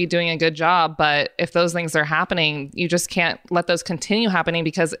 people might be doing a good job, but if those things are happening, you just can't let those continue happening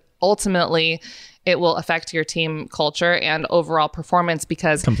because ultimately it will affect your team culture and overall performance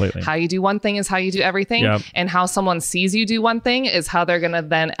because how you do one thing is how you do everything. Yep. And how someone sees you do one thing is how they're going to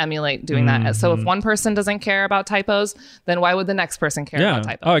then emulate doing that. So if one person doesn't care about typos, then why would the next person care about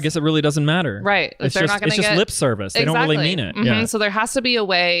typos? Oh, I guess it really doesn't matter. Right. It's just lip service. They don't really mean it. Yeah. So there has to be a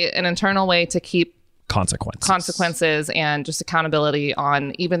way, an internal way to keep consequences and just accountability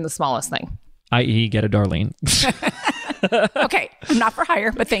on even the smallest thing. I.e. get a Darlene. Okay. I'm not for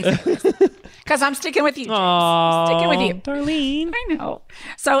hire, but thanks. Because I'm sticking with you, James. I'm sticking with you. Darlene. I know.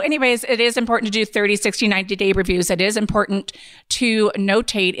 So anyways, it is important to do 30, 60, 90-day reviews. It is important to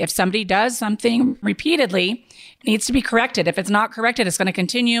notate if somebody does something repeatedly, it needs to be corrected. If it's not corrected, it's going to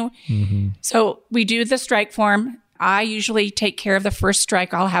continue. So we do the strike form. I usually take care of the first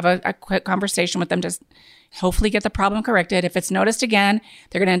strike. I'll have a quick conversation with them to hopefully get the problem corrected. If it's noticed again,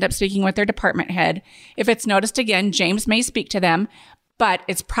 they're going to end up speaking with their department head. If it's noticed again, James may speak to them. But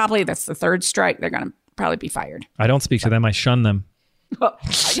it's probably, that's the third strike. They're going to probably be fired. I don't speak to them. I shun them. Well,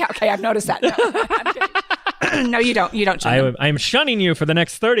 yeah, okay, I've noticed that. No, I'm kidding. No, you don't. You don't shun them. I am shunning you for the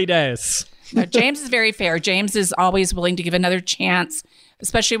next 30 days. No, James is very fair. James is always willing to give another chance,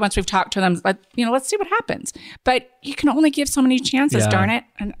 especially once we've talked to them. Let's see what happens. But you can only give so many chances, darn it.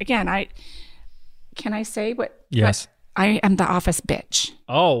 And again, can I say what? Yes. I am the office bitch.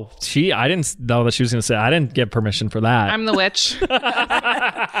 Oh, I didn't know that she was going to say, I didn't get permission for that. I'm the witch.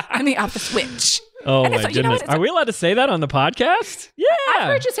 I'm the office witch. Oh my goodness. Are we allowed to say that on the podcast? Yeah. I've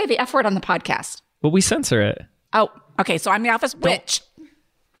heard you say the F word on the podcast. But we censor it. Oh, okay. So I'm the office witch.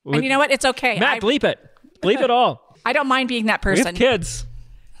 And you know what? It's okay. Matt, bleep it. Bleep it all. I don't mind being that person. We have kids.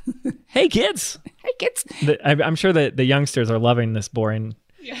 Hey, kids. Hey, kids. I'm sure that the youngsters are loving this boring.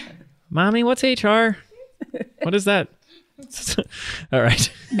 Yeah. Mommy, what's HR? What is that? All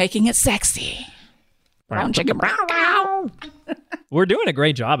right. Making it sexy. Brown chicken, brown cow. We're doing a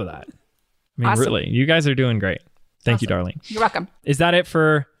great job of that. I mean, Awesome. Really, you guys are doing great. Thank you, Darlene. You're welcome. Is that it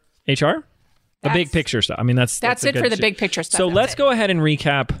for HR? The big picture stuff. I mean, that's it for the big picture stuff. So let's go ahead and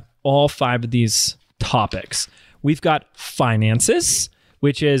recap all 5 of these topics. We've got finances,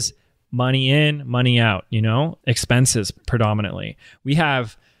 which is money in, money out, expenses predominantly. We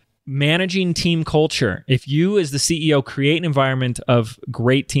have managing team culture. If you as the CEO create an environment of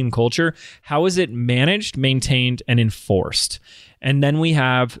great team culture, how is it managed, maintained, and enforced? And then we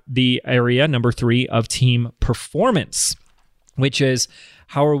have the area, number 3, of team performance, which is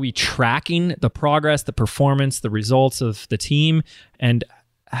how are we tracking the progress, the performance, the results of the team, and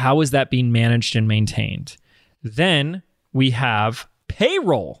how is that being managed and maintained? Then we have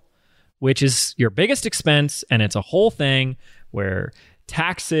payroll, which is your biggest expense, and it's a whole thing where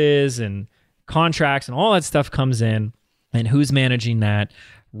taxes and contracts and all that stuff comes in, and who's managing that,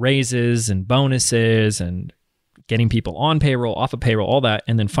 raises and bonuses and getting people on payroll, off of payroll, all that.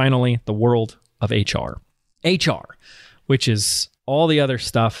 And then finally, the world of HR, which is all the other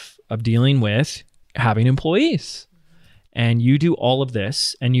stuff of dealing with having employees. And you do all of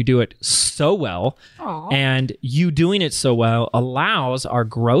this, and you do it so well. Aww. And you doing it so well allows our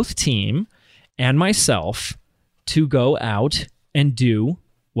growth team and myself to go out and do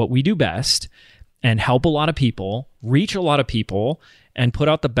what we do best and help a lot of people, reach a lot of people, and put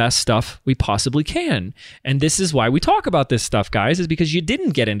out the best stuff we possibly can. And this is why we talk about this stuff, guys, is because you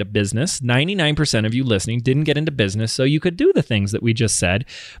didn't get into business. 99% of you listening didn't get into business, so you could do the things that we just said.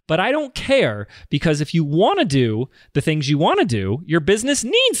 But I don't care, because if you want to do the things you want to do, your business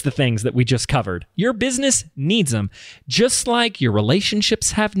needs the things that we just covered. Your business needs them. Just like your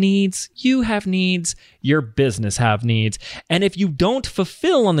relationships have needs, you have needs, your business have needs. And if you don't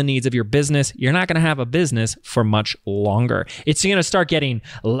fulfill on the needs of your business, you're not going to have a business for much longer. It's going to start getting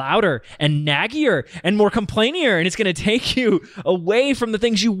louder and naggier and more complainier, and it's going to take you away from the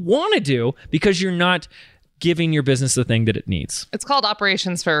things you want to do because you're not giving your business the thing that it needs. It's called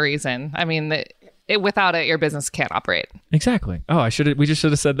operations for a reason. I mean, without it, your business can't operate. Exactly. Oh, we just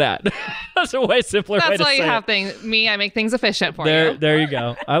should have said that. That's a way simpler way to say it. That's why you have things. I make things efficient for you. There you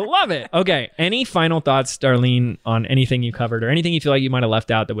go. I love it. Okay. Any final thoughts, Darlene, on anything you covered or anything you feel like you might have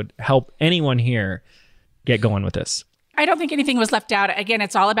left out that would help anyone here get going with this? I don't think anything was left out. Again,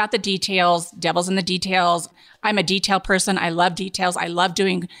 it's all about the details, devil's in the details. I'm a detail person. I love details. I love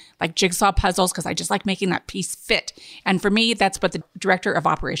doing like jigsaw puzzles because I just like making that piece fit. And for me, that's what the director of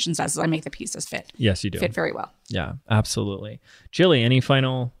operations does, is I make the pieces fit. Yes, you do. Fit very well. Yeah, absolutely. Jilly, any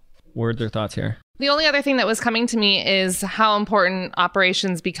final words or thoughts here? The only other thing that was coming to me is how important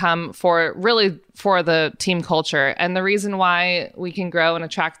operations become for the team culture. And the reason why we can grow and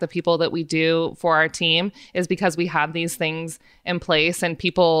attract the people that we do for our team is because we have these things in place, and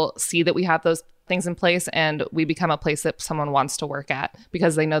people see that we have those things in place, and we become a place that someone wants to work at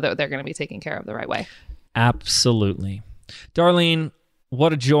because they know that they're going to be taken care of the right way. Absolutely. Darlene,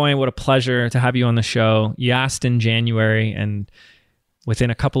 what a joy, what a pleasure to have you on the show. You asked in January, and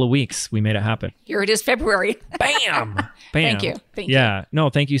within a couple of weeks, we made it happen. Here it is, February. Bam! Bam. Thank you. Yeah. No,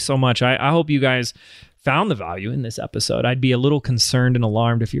 thank you so much. I hope you guys found the value in this episode. I'd be a little concerned and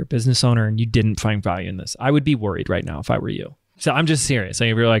alarmed if you're a business owner and you didn't find value in this. I would be worried right now if I were you. So I'm just serious. Like,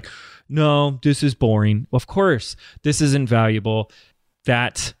 if you're like, no, this is boring. Of course, this isn't valuable.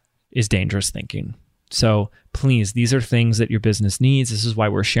 That is dangerous thinking. So please, these are things that your business needs. This is why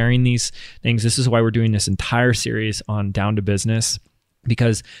we're sharing these things. This is why we're doing this entire series on Down to Business,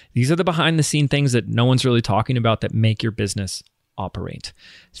 because these are the behind the scene things that no one's really talking about that make your business operate.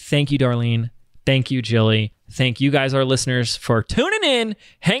 Thank you, Darlene. Thank you, Jilly. Thank you guys, our listeners, for tuning in,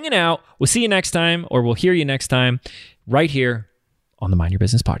 hanging out. We'll see you next time, or we'll hear you next time right here on the Mind Your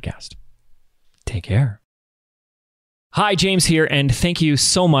Business podcast. Take care. Hi, James here, and thank you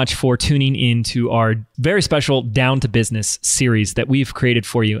so much for tuning in to our very special Down to Business series that we've created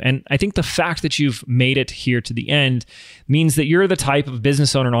for you. And I think the fact that you've made it here to the end means that you're the type of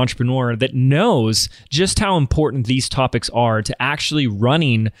business owner and entrepreneur that knows just how important these topics are to actually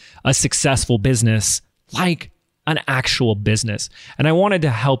running a successful business like an actual business. And I wanted to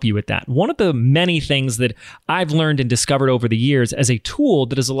help you with that. One of the many things that I've learned and discovered over the years as a tool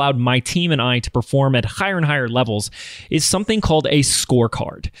that has allowed my team and I to perform at higher and higher levels is something called a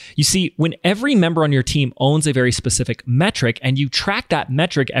scorecard. You see, when every member on your team owns a very specific metric and you track that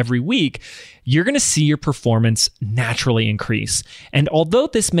metric every week, you're going to see your performance naturally increase. And although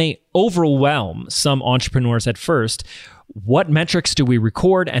this may overwhelm some entrepreneurs at first, what metrics do we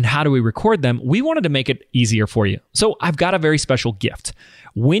record and how do we record them? We wanted to make it easier for you. So I've got a very special gift.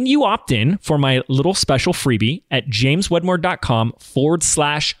 When you opt in for my little special freebie at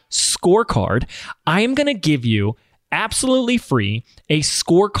jameswedmore.com/scorecard, I am going to give you absolutely free a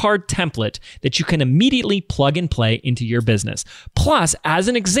scorecard template that you can immediately plug and play into your business. Plus, as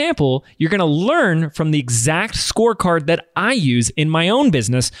an example, you're going to learn from the exact scorecard that I use in my own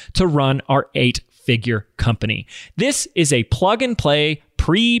business to run our 8-figure company. This is a plug and play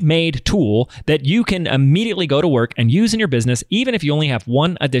pre-made tool that you can immediately go to work and use in your business, even if you only have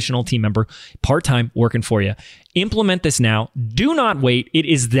one additional team member part-time working for you. Implement this now. Do not wait. It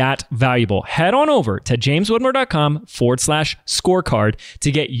is that valuable. Head on over to jameswedmore.com/scorecard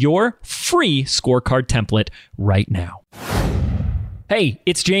to get your free scorecard template right now. Hey,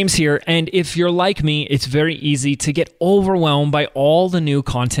 it's James here, and if you're like me, it's very easy to get overwhelmed by all the new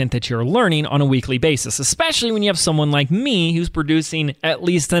content that you're learning on a weekly basis, especially when you have someone like me who's producing at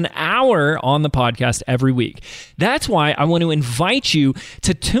least an hour on the podcast every week. That's why I want to invite you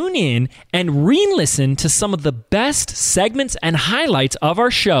to tune in and re-listen to some of the best segments and highlights of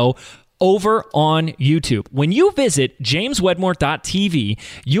our show over on YouTube. When you visit jameswedmore.tv,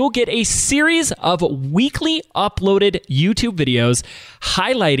 you'll get a series of weekly uploaded YouTube videos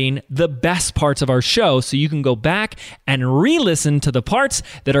highlighting the best parts of our show so you can go back and re-listen to the parts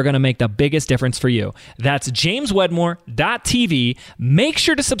that are going to make the biggest difference for you. That's jameswedmore.tv. Make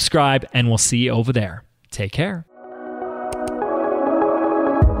sure to subscribe and we'll see you over there. Take care.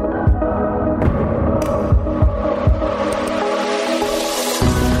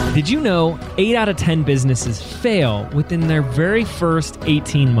 Did you know 8 out of 10 businesses fail within their very first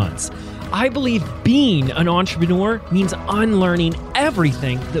 18 months? I believe being an entrepreneur means unlearning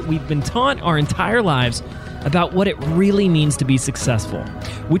everything that we've been taught our entire lives about what it really means to be successful,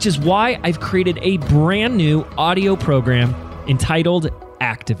 which is why I've created a brand new audio program entitled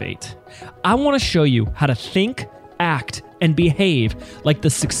Activate. I want to show you how to think, act, and behave like the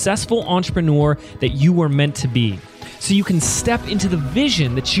successful entrepreneur that you were meant to be, so you can step into the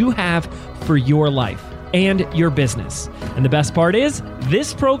vision that you have for your life and your business. And the best part is,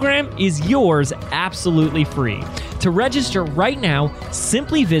 this program is yours absolutely free. To register right now,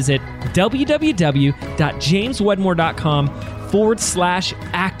 simply visit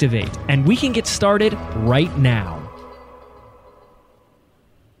www.jameswedmore.com/activate, and we can get started right now.